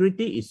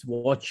integrity is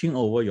watching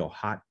over your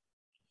heart.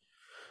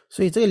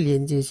 所以这个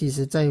连接其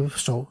实在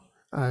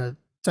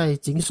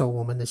谨守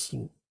我们的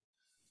心。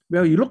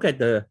 Well, you look at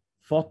the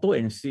photo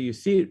and you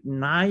see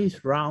nice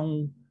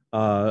round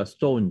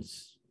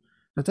stones.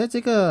 那在这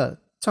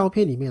个照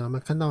片里面，我们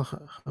看到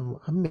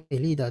很美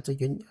丽的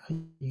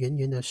圆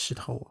圆的石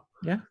头，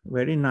 Yeah,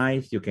 very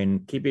nice. You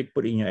can keep it,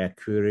 put in your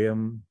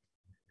aquarium.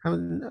 它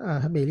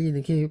们很美丽，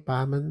你可以把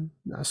它们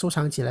收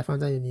藏起来，放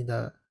在你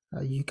的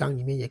鱼缸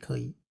里面也可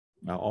以，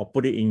 Or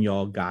put it in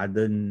your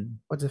garden.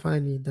 或者放在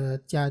你的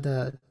家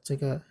的这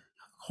个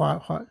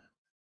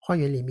花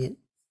园里面。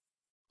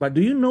 But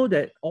do you know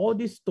that all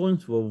these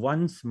stones were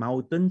once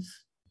mountains?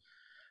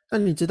 那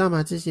你知道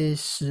吗？这些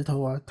石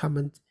头啊，它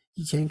们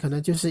以前可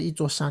能就是一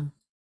座山，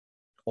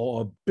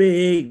 Or a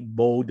big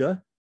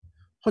boulder,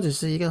 或者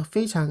是一个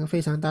非常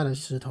非常大的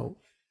石头，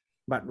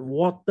 but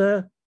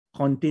water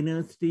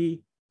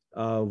continuously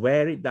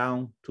wear it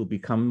down to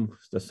become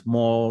the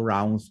small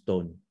round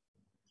stone.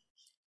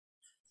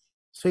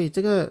 所以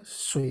这个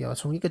水啊，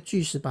从一个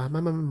巨石把它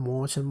慢慢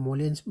磨成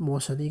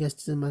一个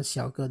这么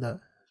小个的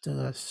这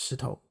个石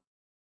头。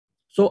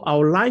 So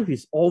our life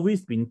is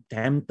always being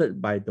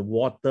tempted by the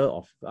water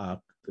of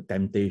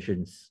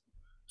temptations.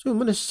 所以我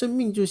们的生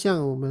命就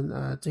像我们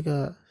这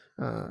个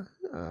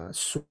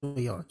水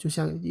哦，就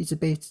像一直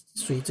被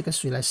这个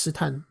水来试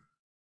探。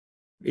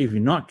 If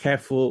you're not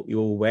careful, it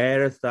will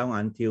wear us down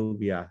until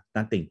we are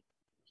nothing.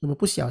 我们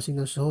不小心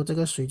的时候，这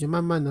个水就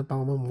慢慢的把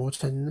我们磨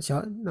成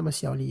那么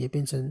小粒，也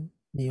变成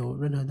没有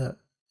任何的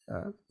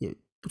也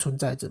不存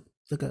在这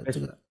个。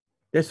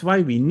 That's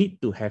why we need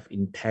to have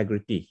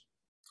integrity.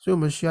 所以我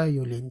们需要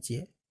有连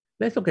接。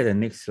 Let's look at the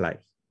next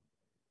slide.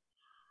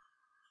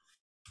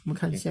 我们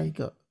看下一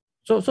个。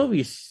 So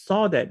we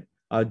saw that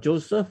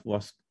Joseph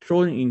was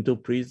thrown into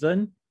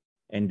prison,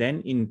 and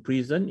then in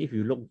prison, if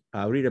you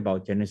read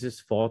about Genesis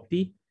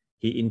 40,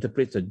 he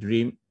interprets the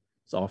dreams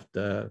of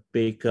the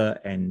baker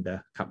and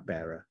the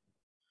cupbearer.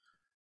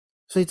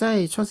 所以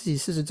在创世纪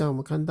40章，我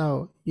们看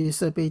到约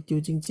瑟被丢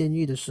进监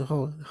狱的时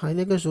候，还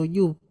那个时候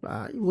又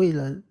为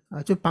了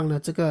就帮了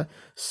这个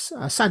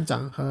善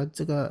长和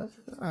这个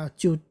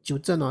纠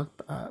正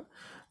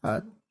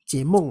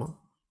解梦哦。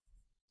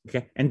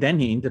 Okay, and then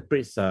he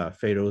interprets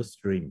Pharaoh's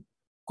dream.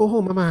 过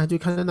后慢慢就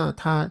看到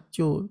他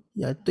就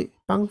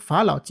帮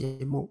法老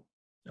解梦。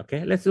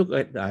 Okay, let's look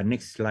at the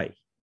next slide.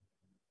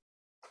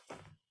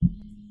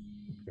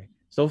 Okay,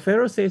 so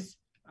Pharaoh says,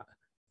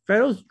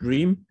 Pharaoh's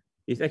dream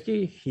is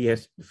actually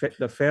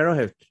the Pharaoh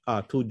has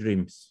two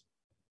dreams.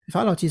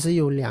 法老其实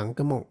有2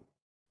个梦。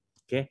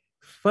 Okay,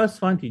 first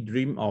one he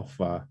dreamed of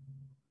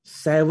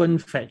 7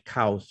 fat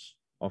cows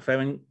or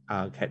 7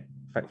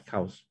 fat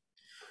cows.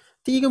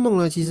 第一个梦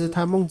呢，其实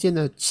他梦见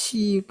了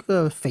7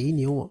个肥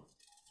牛哦，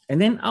 And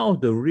then out of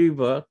the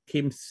river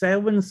came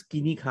 7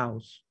 skinny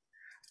cows.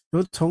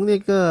 然后从那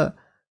个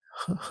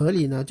河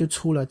里呢，就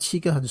出了7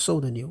个很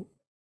瘦的牛。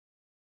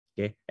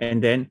 Okay,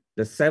 and then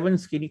the 7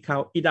 skinny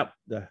cows eat up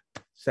the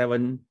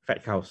 7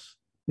 fat cows.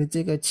 那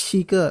这个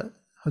7个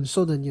很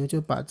瘦的牛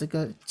就把这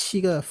个7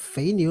个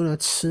肥牛呢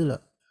吃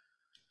了。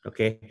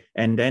 Okay,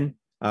 and then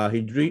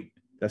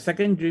the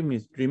second dream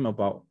is dream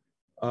about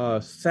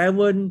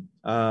 7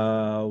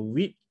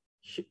 wheat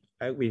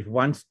with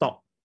 1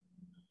 stalk.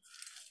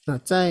 那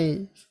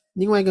在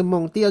另外一个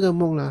梦，第二个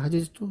梦呢，他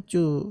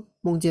就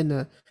梦见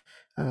了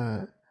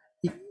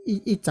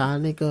一扎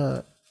那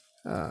个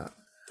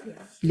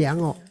粮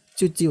哦，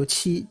就只有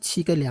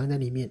七个粮在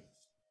里面。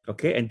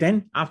Okay, and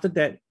then after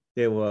that,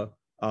 there were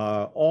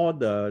all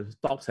the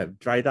stalks have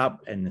dried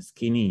up and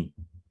skinny.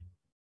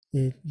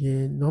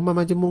 然后慢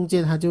慢就梦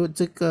见他就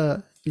这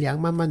个粮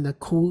慢慢的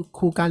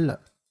枯干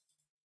了。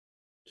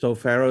So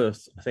Pharaoh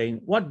is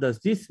saying, "What does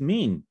this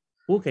mean?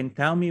 Who can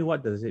tell me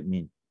what does it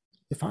mean?"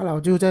 法老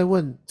就在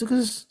问这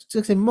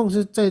些梦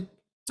是在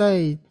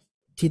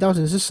提到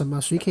的是什么？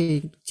谁可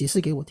以解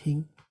释给我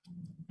听？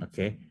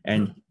 Okay,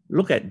 and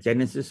look at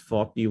Genesis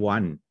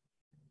 41.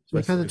 所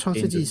以看着 verse 创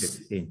世 15纪 to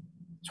 16.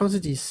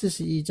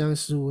 41章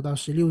15到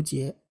16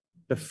节。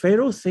The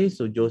Pharaoh says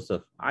to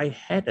Joseph, "I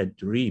had a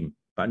dream,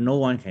 but no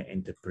one can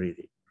interpret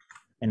it.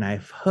 And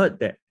I've heard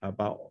that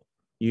about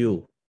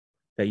you,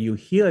 that you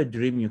hear a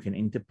dream, you can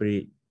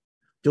interpret it."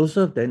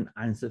 Joseph then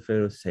answered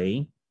Pharaoh,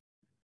 saying,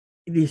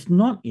 "It is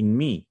not in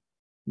me.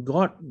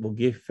 God will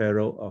give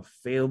Pharaoh a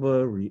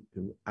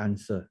favorable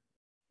answer."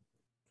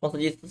 创世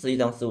纪41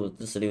章15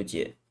至16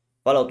节，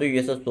法老对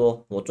约瑟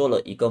说：“我做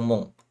了一个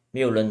梦，没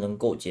有人能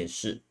够解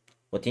释。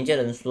我听见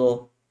人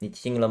说，你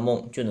听了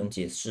梦就能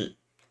解释。”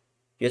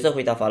约瑟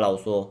回答法老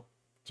说：“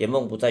解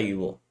梦不在于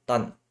我，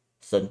但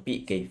神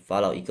必给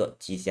法老一个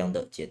吉祥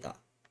的解答。”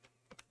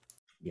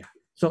 Yeah.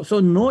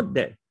 So note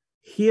that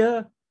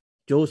here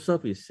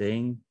Joseph is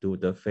saying to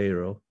the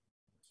Pharaoh,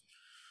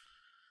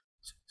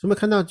 我们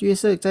看到约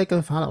瑟在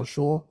跟法老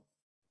说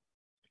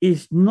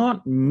 "It's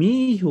not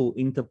me who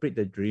interpret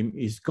the dream,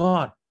 it's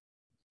God."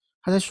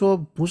 他在说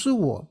不是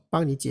我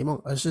帮你解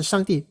梦，而是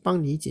上帝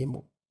帮你解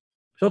梦。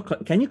 So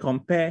can you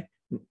compare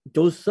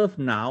Joseph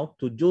now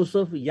to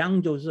Joseph,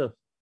 young Joseph?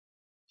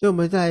 所以我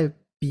们在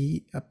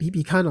比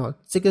看哦，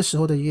这个时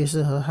候的约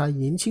瑟和他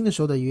年轻的时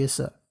候的约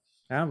瑟。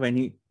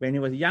When he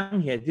was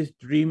young, he had this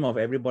dream of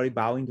everybody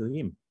bowing to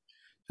him.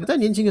 在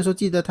年轻的时候，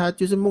记得他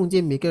就是梦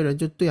见每个人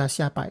就对他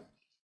下拜。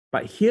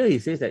 But here he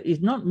says that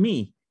it's not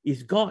me,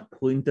 it's God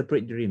who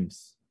interprets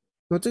dreams.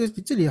 那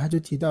这里他就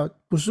提到，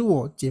不是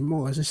我解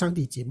梦，而是上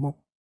帝解梦。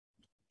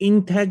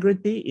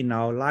 Integrity in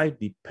our life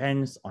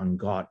depends on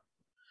God.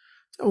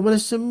 我们的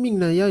生命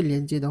呢，要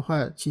连接的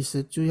话，其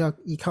实就要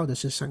依靠的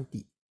是上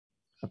帝。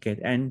 Okay,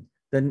 and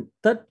the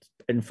third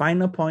and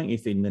final point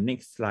is in the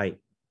next slide.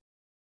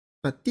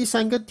 那第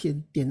三个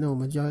点呢，我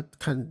们就要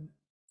看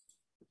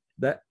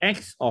The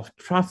acts of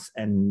trust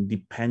and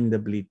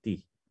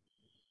dependability.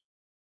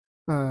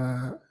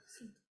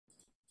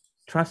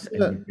 Trust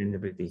and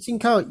dependability. 信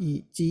靠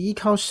及依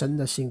靠神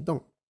的行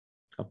动。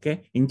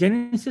 Okay, in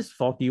Genesis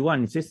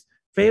 41, it says,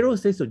 Pharaoh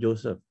says to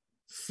Joseph,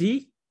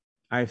 "See,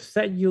 I've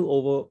set you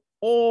over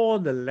all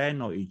the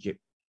land of Egypt."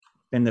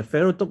 Then the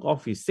Pharaoh took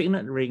off his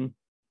signet ring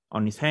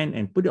on his hand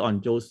and put it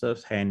on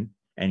Joseph's hand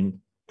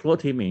and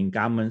clothed him in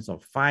garments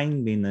of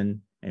fine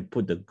linen and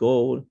put the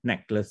gold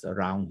necklace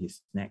around his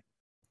neck.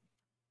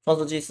 创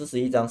世纪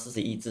41章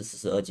41至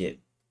42节，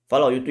法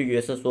老又对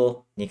约瑟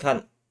说：“你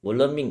看，我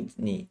任命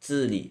你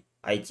治理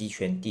埃及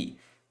全地。”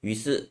于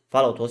是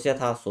法老脱下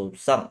他手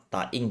上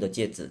打印的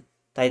戒指，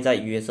戴在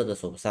约瑟的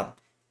手上，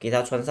给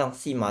他穿上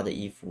细麻的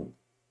衣服，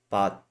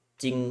把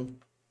金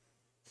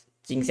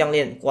项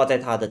链挂在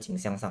他的颈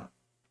项上。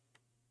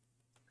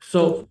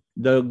 So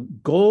the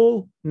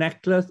gold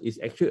necklace is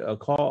actually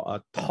called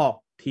a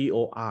tor,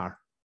 T-O-R.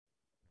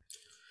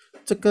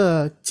 这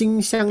个金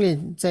项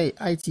链在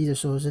埃及的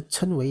时候是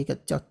称为一个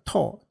叫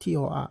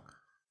Tor，T-O-R，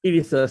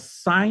 It is a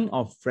sign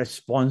of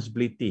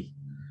responsibility.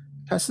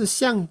 它是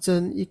象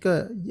征一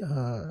个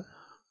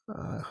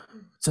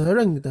责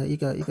任的一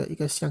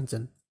个象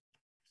征。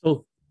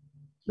 So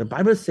the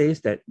Bible says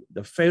that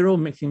the Pharaoh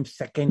makes him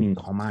second in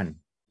command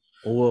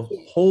over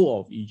whole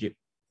of Egypt.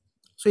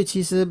 所以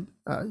其实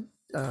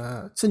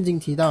圣经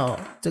提到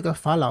这个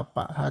法老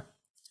把他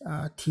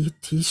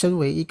提升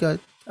为一个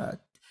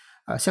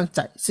像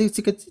这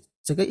个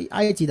整个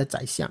埃及的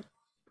宰相。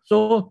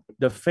 So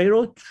the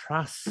Pharaoh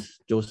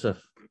trusts Joseph.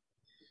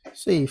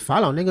 所以法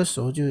老那个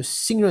时候就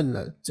信任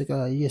了这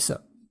个约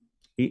瑟。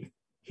 He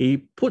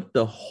put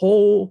the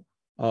whole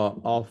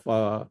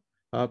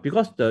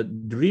because the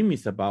dream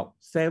is about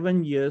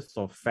 7 years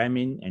of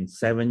famine and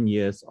 7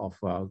 years of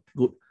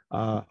good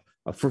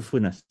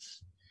fruitfulness.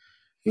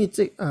 因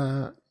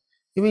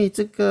为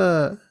这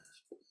个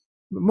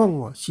梦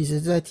哦，其实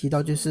在提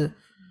到就是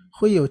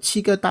会有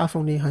7个大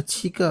丰年和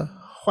7个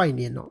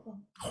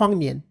荒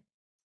年。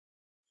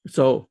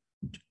 So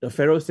the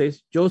Pharaoh says,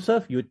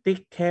 "Joseph, you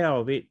take care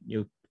of it.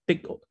 You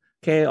take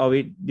care of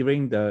it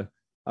during the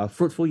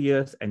fruitful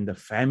years and the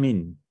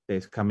famine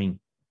that is coming."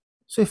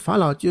 所以法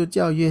老就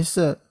叫约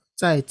瑟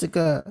在这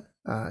个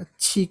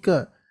7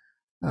个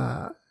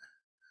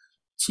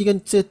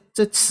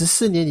这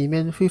14年里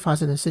面会发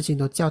生的事情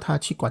都叫他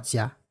去管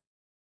辖。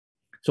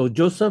 So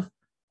Joseph,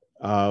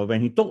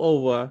 when he took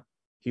over,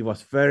 he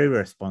was very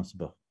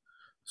responsible.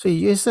 所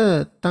以约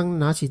瑟当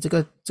拿起这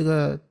个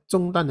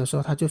重担的时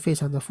候，他就非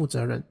常的负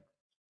责任。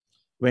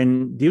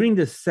when during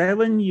the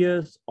 7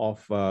 years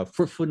of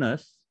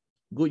fruitfulness,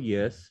 good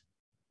years,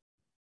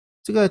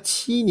 这个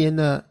7年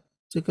的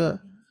这个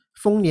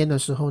丰年的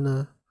时候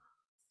呢，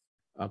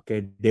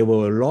 okay, there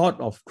were a lot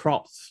of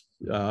crops,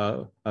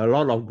 a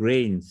lot of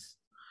grains.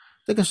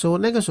 那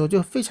个时候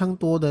就非常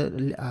多的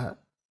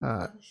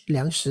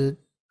粮食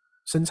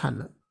生产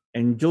了。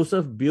 And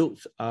Joseph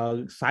built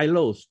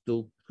silos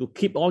to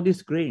keep all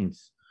these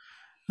grains.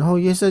 然后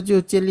约瑟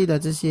就建立了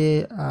这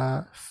些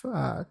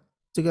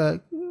这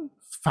个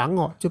房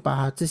哦，就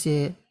把这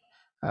些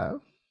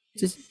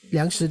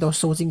粮食都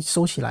收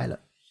起来了。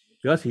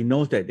 Because he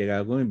knows that there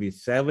are going to be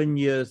 7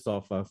 years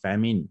of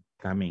famine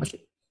coming.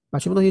 把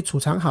全部东西储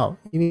藏好，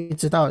因为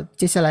知道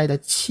接下来的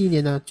7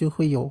年呢就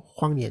会有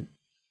荒年。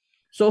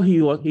 So he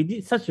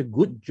did such a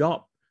good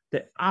job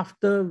that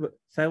after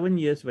 7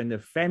 years, when the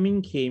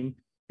famine came,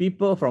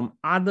 people from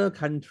other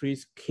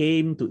countries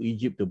came to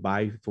Egypt to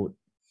buy food.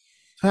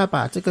 他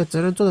把这个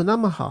责任做得那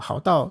么好，好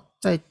到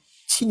在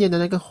7年的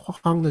那个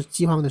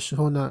饥荒的时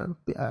候呢，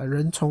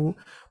人从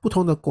不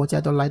同的国家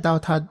都来到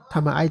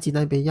他们埃及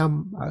那边，要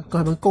跟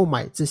他们购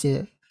买这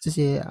些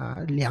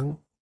粮。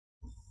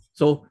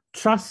 So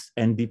trust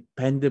and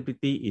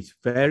dependability is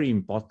very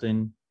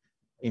important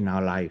in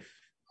our life.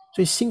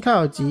 所以信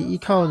靠及依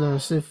靠呢，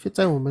是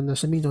在我们的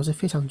生命中是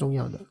非常重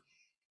要的。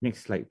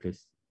 Next slide,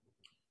 please.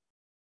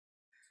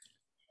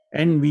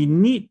 And we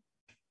need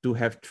to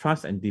have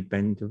trust and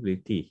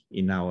dependability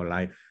in our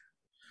life.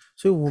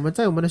 所以我们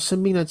在我们的生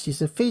命呢，其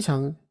实非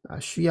常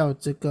需要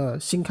这个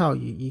信靠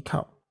与依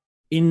靠。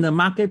 In the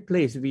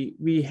marketplace,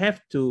 we have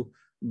to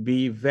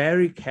be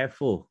very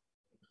careful.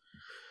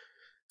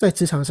 在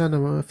职场上呢，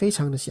我们非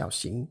常的小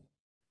心，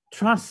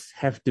 Trust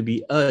have to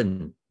be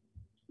earned.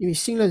 因为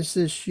信任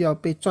是需要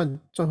被赚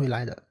回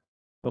来的。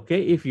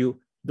 Okay, if you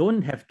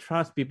don't have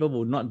trust, people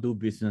will not do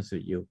business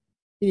with you.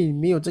 因为你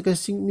没有建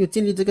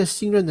立这个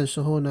信任的时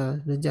候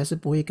呢，人家是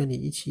不会跟你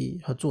一起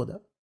合作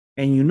的。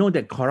 And you know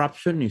that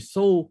corruption is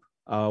so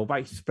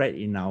widespread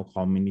in our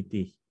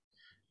community.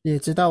 你也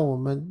知道我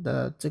们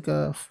的这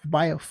个腐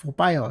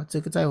败哦，这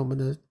个在我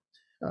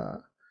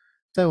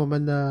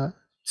们的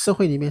社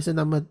会里面是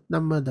那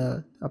么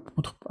的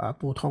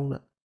普通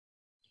的。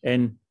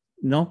 And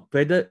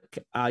whether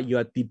you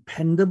are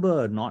dependable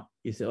or not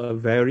is a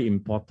very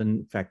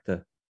important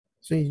factor.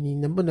 所以你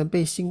能不能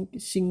被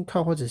信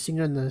靠或者信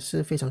任呢，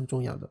是非常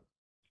重要的。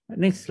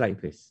 Next slide,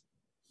 please.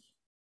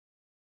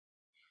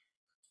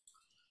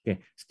 Okay,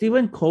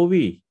 Stephen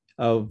Covey,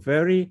 a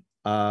very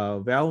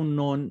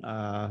well-known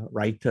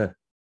writer.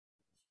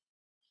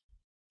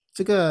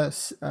 这个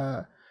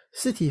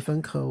斯蒂芬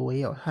·可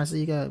维哦，他是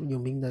一个有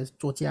名的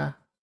作家。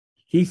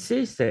 He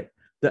says that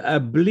the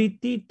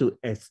ability to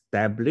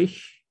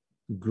establish,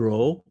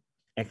 grow,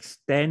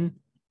 extend,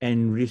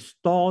 and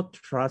restore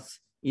trust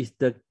is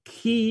the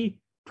key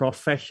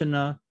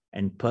professional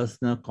and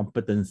personal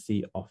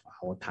competency of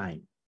our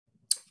time.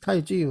 他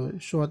也就有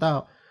说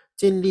到，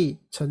建立、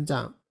成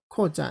长、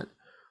扩展、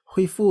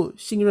恢复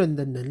信任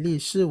的能力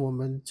是我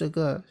们这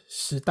个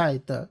时代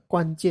的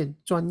关键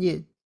专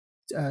业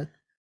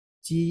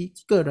及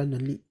个人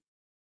能力。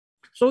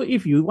 So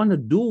if you want to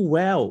do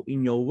well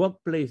in your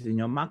workplace, in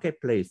your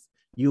marketplace,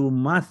 you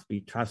must be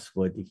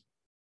trustworthy.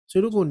 所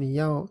以如果你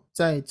要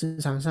在职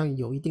场上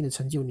有一定的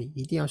成就，你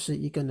一定要是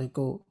一个能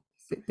够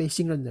被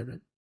信任的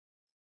人。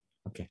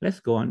 Okay, let's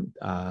go on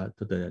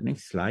to the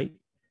next slide.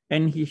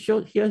 And here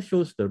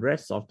shows the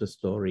rest of the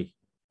story.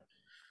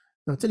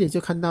 那这里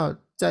就看到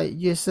在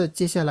约瑟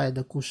接下来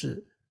的故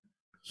事。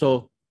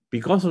 So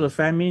because of the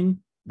famine,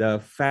 the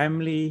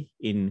family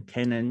in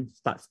Canaan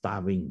starts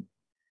starving.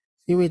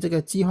 因为这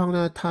个饥荒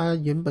呢，他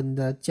原本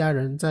的家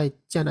人在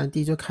迦南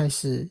地就开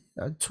始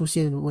出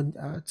现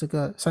这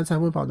个三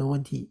餐温饱的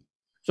问题。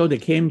 So they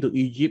came to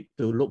Egypt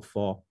to look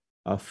for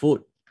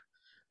food.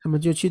 他们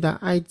就去到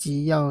埃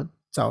及要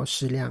找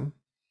食粮。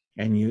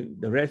 And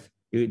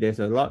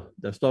there's a lot,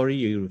 the story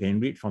you can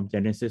read from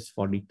Genesis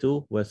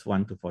 42, verse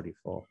 1 to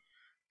 44.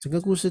 整个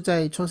故事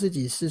在创世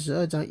纪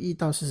42章1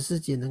到14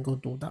节能够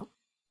读到。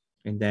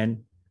 And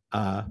then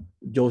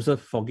Joseph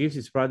forgives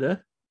his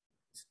brother.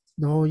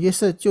 然后约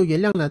瑟就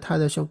原谅了他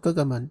的哥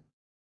哥们。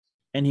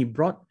 And he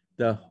brought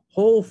the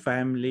whole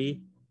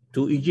family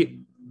to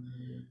Egypt.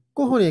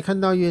 过后也看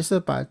到约瑟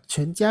把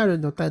全家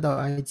人都带到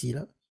埃及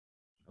了。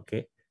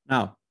 Okay.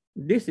 Now,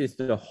 this is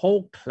the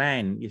whole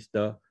clan, is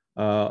the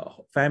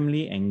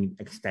family and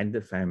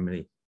extended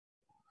family.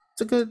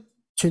 这个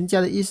全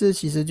家的意思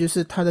其实就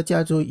是他的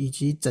家族以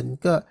及整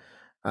个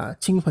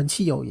亲朋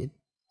戚友也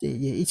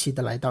一起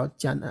的来到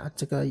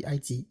这个埃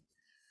及。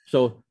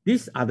 So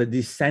these are the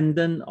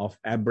descendants of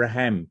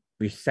Abraham,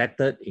 which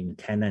settled in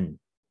Canaan.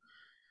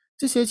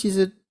 这些其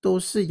实都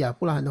是亚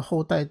伯拉罕的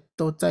后代，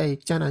都在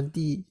迦南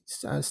地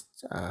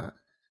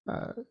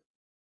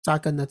扎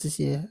根的这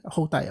些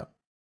后代哦。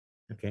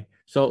 Okay.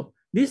 So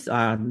these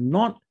are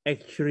not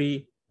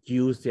actually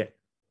Jews yet.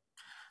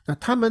 那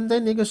他们在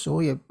那个时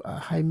候也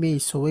还没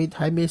称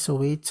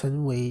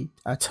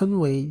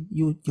为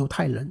犹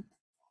太人。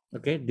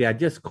 Okay. They are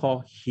just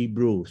called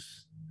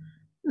Hebrews.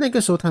 那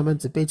个时候他们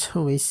只被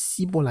称为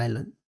希伯来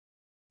人。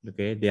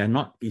Okay, they are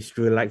not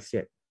Israelites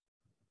yet.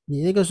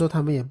 你那个时候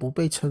他们也不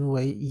被称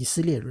为以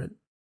色列人。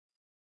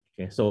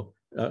Okay, so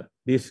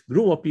this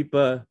group of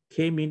people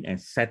came in and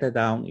settled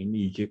down in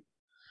Egypt.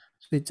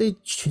 所以这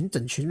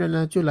整群人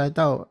呢，就来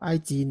到埃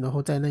及，然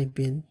后在那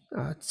边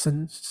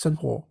生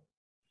活。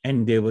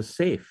And they were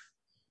saved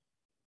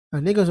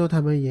那个时候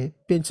他们也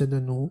变成了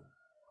奴，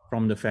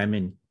 from the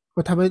famine.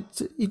 他们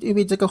因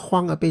为这个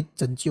荒而被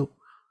拯救。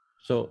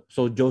So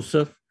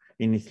Joseph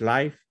in his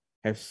life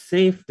have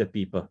saved the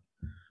people.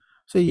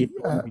 所以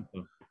his own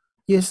people.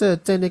 约瑟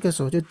在那个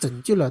时候就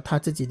拯救了他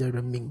自己的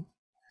人民。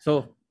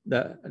So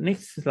the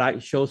next slide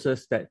shows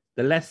us that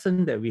the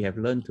lesson that we have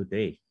learned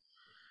today.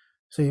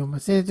 所以我们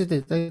现在就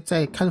得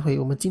再看回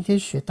我们今天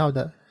学到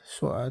的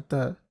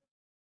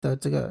的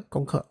这个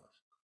功课。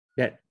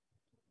That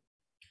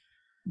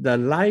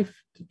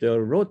the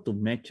road to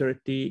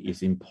maturity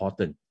is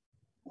important.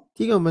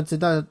 第一个我们知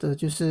道的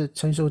就是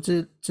成熟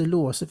之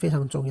路是非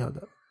常重要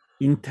的，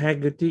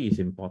 Integrity is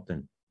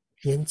important.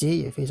 连结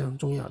也非常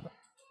重要的。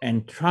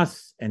And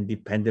trust and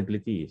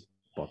dependability is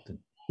important.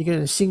 一个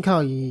人信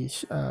靠依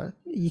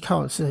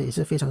靠也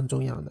是非常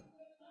重要的。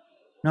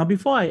 Now,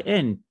 before I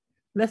end,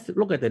 let's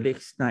look at the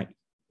next slide.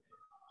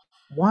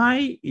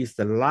 Why is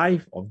the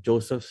life of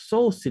Joseph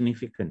so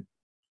significant?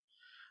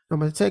 那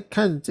么再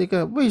看这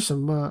个为什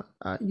么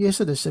约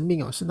瑟的生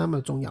命是那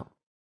么重要。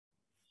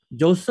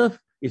 Joseph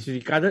is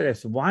regarded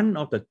as one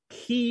of the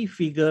key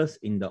figures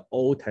in the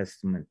Old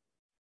Testament.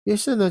 约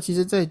瑟呢，其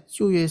实在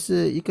旧约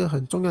是一个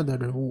很重要的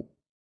人物。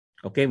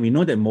 Okay, we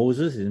know that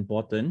Moses is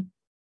important.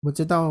 我们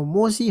知道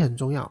摩西很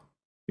重要，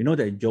 We know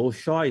that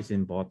Joshua is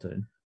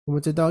important. 我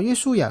们知道约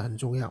书亚很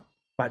重要，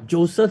 But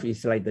Joseph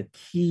is like the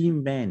key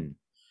man.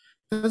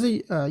 但是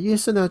约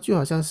瑟呢，就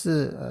好像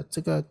是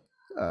这个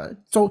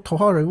头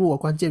号人物、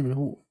关键人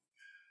物。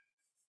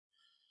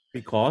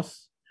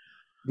 Because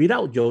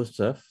without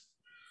Joseph,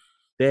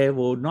 there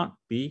will not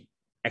be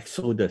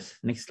Exodus.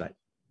 Next slide.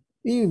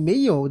 因为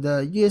没有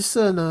的约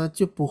瑟呢，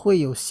就不会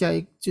有下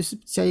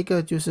一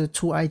个就是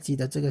出埃及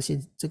的这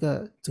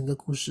个整个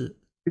故事。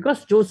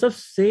 Because Joseph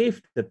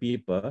saved the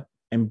people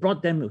and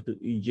brought them to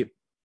Egypt.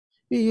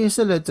 因为约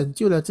瑟呢拯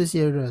救了这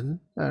些人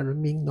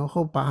民，然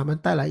后把他们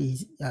带来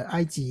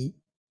埃及。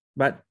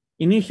 But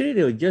initially,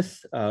 they were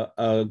just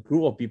a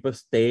group of people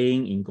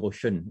staying in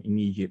Goshen in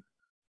Egypt.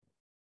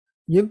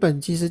 原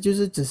本其实就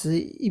是只是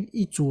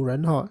一组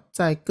人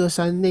在歌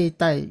山那一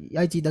带，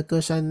埃及的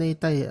歌山那一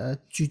带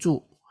居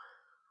住。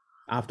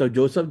 After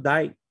Joseph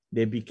died,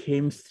 they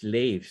became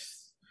slaves.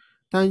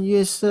 当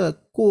约瑟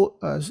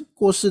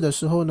过世的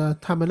时候呢，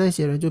他们那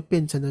些人就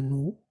变成了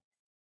奴，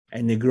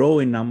 And they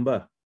grow in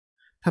number.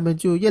 他们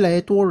就越来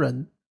越多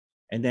人。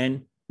 And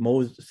then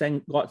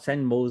God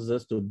sent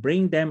Moses to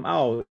bring them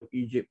out of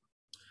Egypt.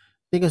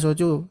 那个时候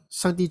就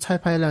上帝差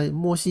派了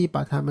摩西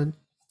把他们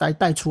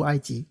带出埃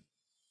及。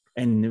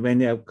 And when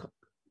they are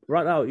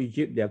brought out of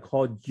Egypt, they are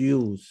called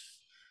Jews.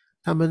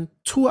 他们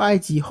出埃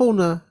及后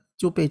呢，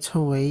就被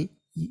称为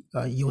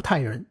犹太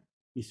人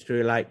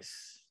Israelites.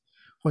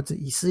 或者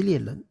以色列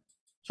人。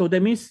 So that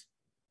means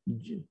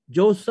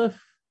Joseph,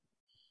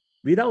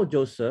 without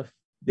Joseph,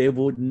 there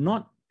would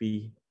not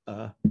be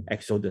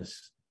Exodus.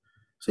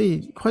 所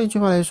以换一句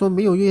话来说，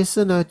没有约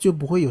瑟呢，就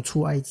不会有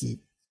出埃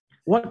及。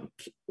 What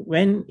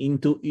went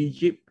into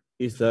Egypt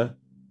is a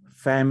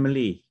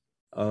family,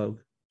 a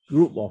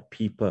group of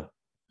people.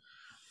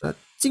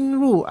 进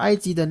入埃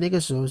及的那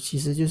个时候，其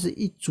实就是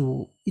一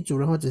组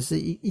人或者是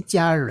一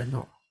家人。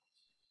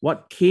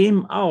 What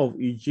came out of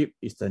Egypt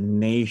is a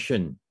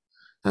nation.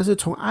 但是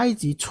从埃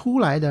及出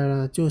来的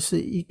呢，就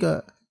是一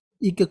个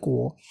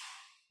国，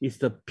 It's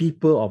the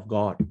people of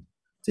God.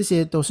 这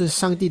些都是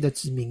上帝的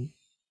子民。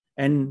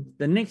 And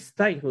the next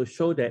slide will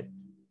show that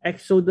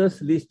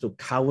Exodus leads to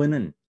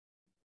covenant.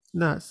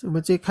 那我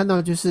们这看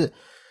到就是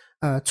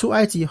出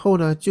埃及后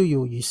呢，就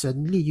有与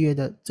神立约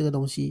的这个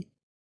东西。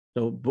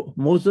 So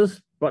Moses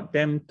brought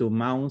them to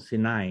Mount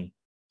Sinai.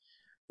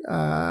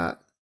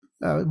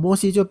 摩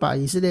西就把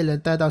以色列人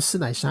带到西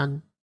乃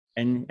山。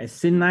 And at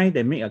Sinai,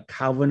 they make a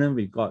covenant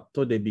with God.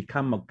 So they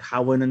become a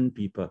covenant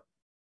people.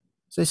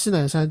 所以西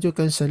乃山就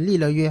跟神立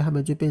了约，他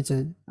们就变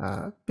成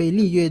被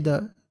立约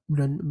的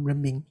人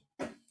民。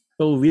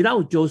 So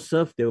without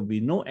Joseph, there will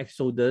be no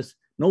Exodus,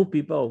 no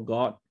people of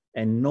God,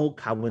 and no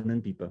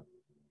covenant people.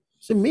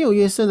 所以没有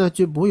约瑟呢，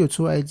就不会有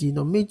出埃及；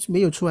没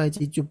有出埃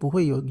及，就不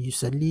会有与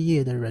神立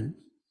约的人。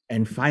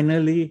 And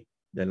finally,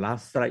 the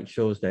last slide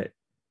shows that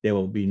there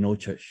will be no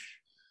church.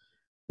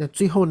 那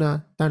最后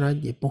呢，当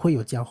然也不会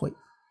有教会。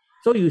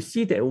 So you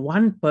see that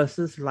one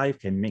person's life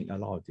can make a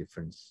lot of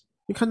difference.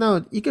 你看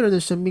到一个人的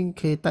生命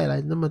可以带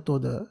来那么多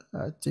的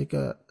这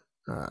个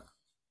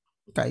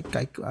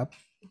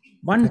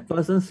One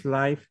person's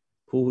life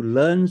who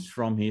learns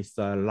from his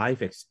life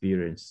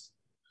experience.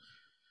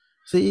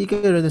 所以一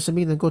个人的生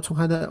命能够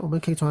我们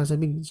可以从他的生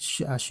命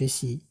学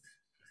习。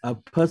 A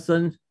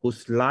person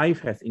whose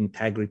life has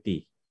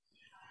integrity.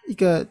 一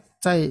个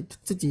在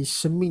自己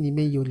生命里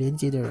面有连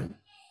接的人。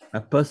 A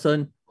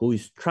person who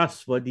is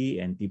trustworthy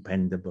and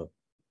dependable.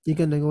 一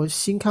个能够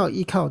信靠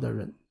依靠的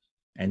人。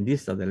And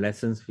these are the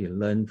lessons we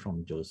learn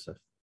from Joseph.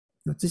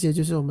 那这些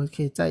就是我们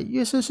可以在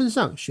约瑟身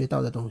上学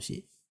到的东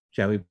西。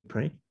 Shall we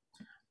pray?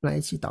 来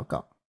一起祷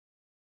告。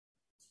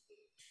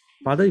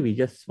 Father, we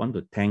just want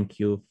to thank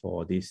you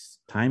for this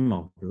time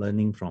of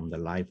learning from the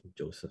life of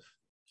Joseph.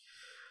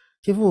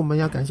 天父，我们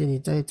要感谢你，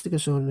在这个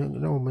时候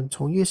能让我们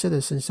从约瑟的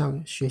身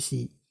上学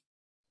习。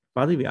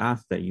 Father, we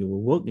ask that you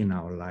will work in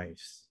our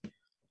lives,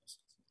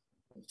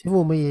 天父，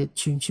我们也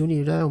请求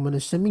你在我们的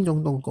生命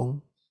中动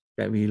工，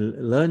 that we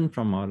learn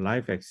from our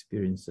life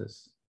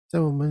experiences, 在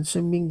我们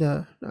生命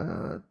的在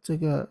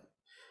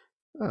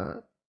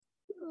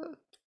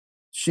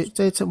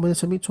我们的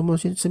生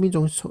命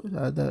中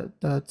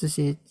的这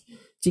些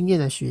经验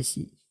来学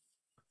习。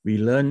 we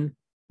learn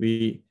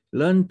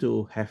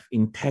to have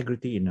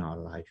integrity in our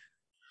life,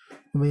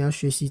 我们要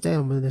学习在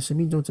我们的生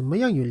命中怎么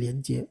样有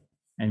连接，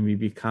 and we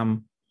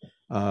become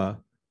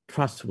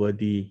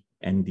trustworthy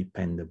and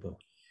dependable.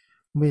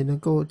 我们也能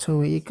够成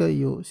为一个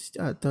有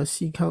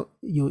信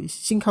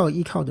靠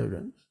依靠的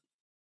人。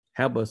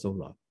 Help us, O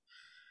Lord.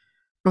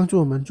 帮助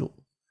我们主，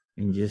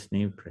 In Jesus'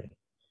 name we pray.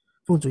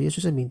 奉主耶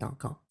稣圣名祷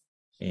告，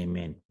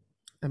 Amen.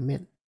 阿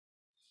们。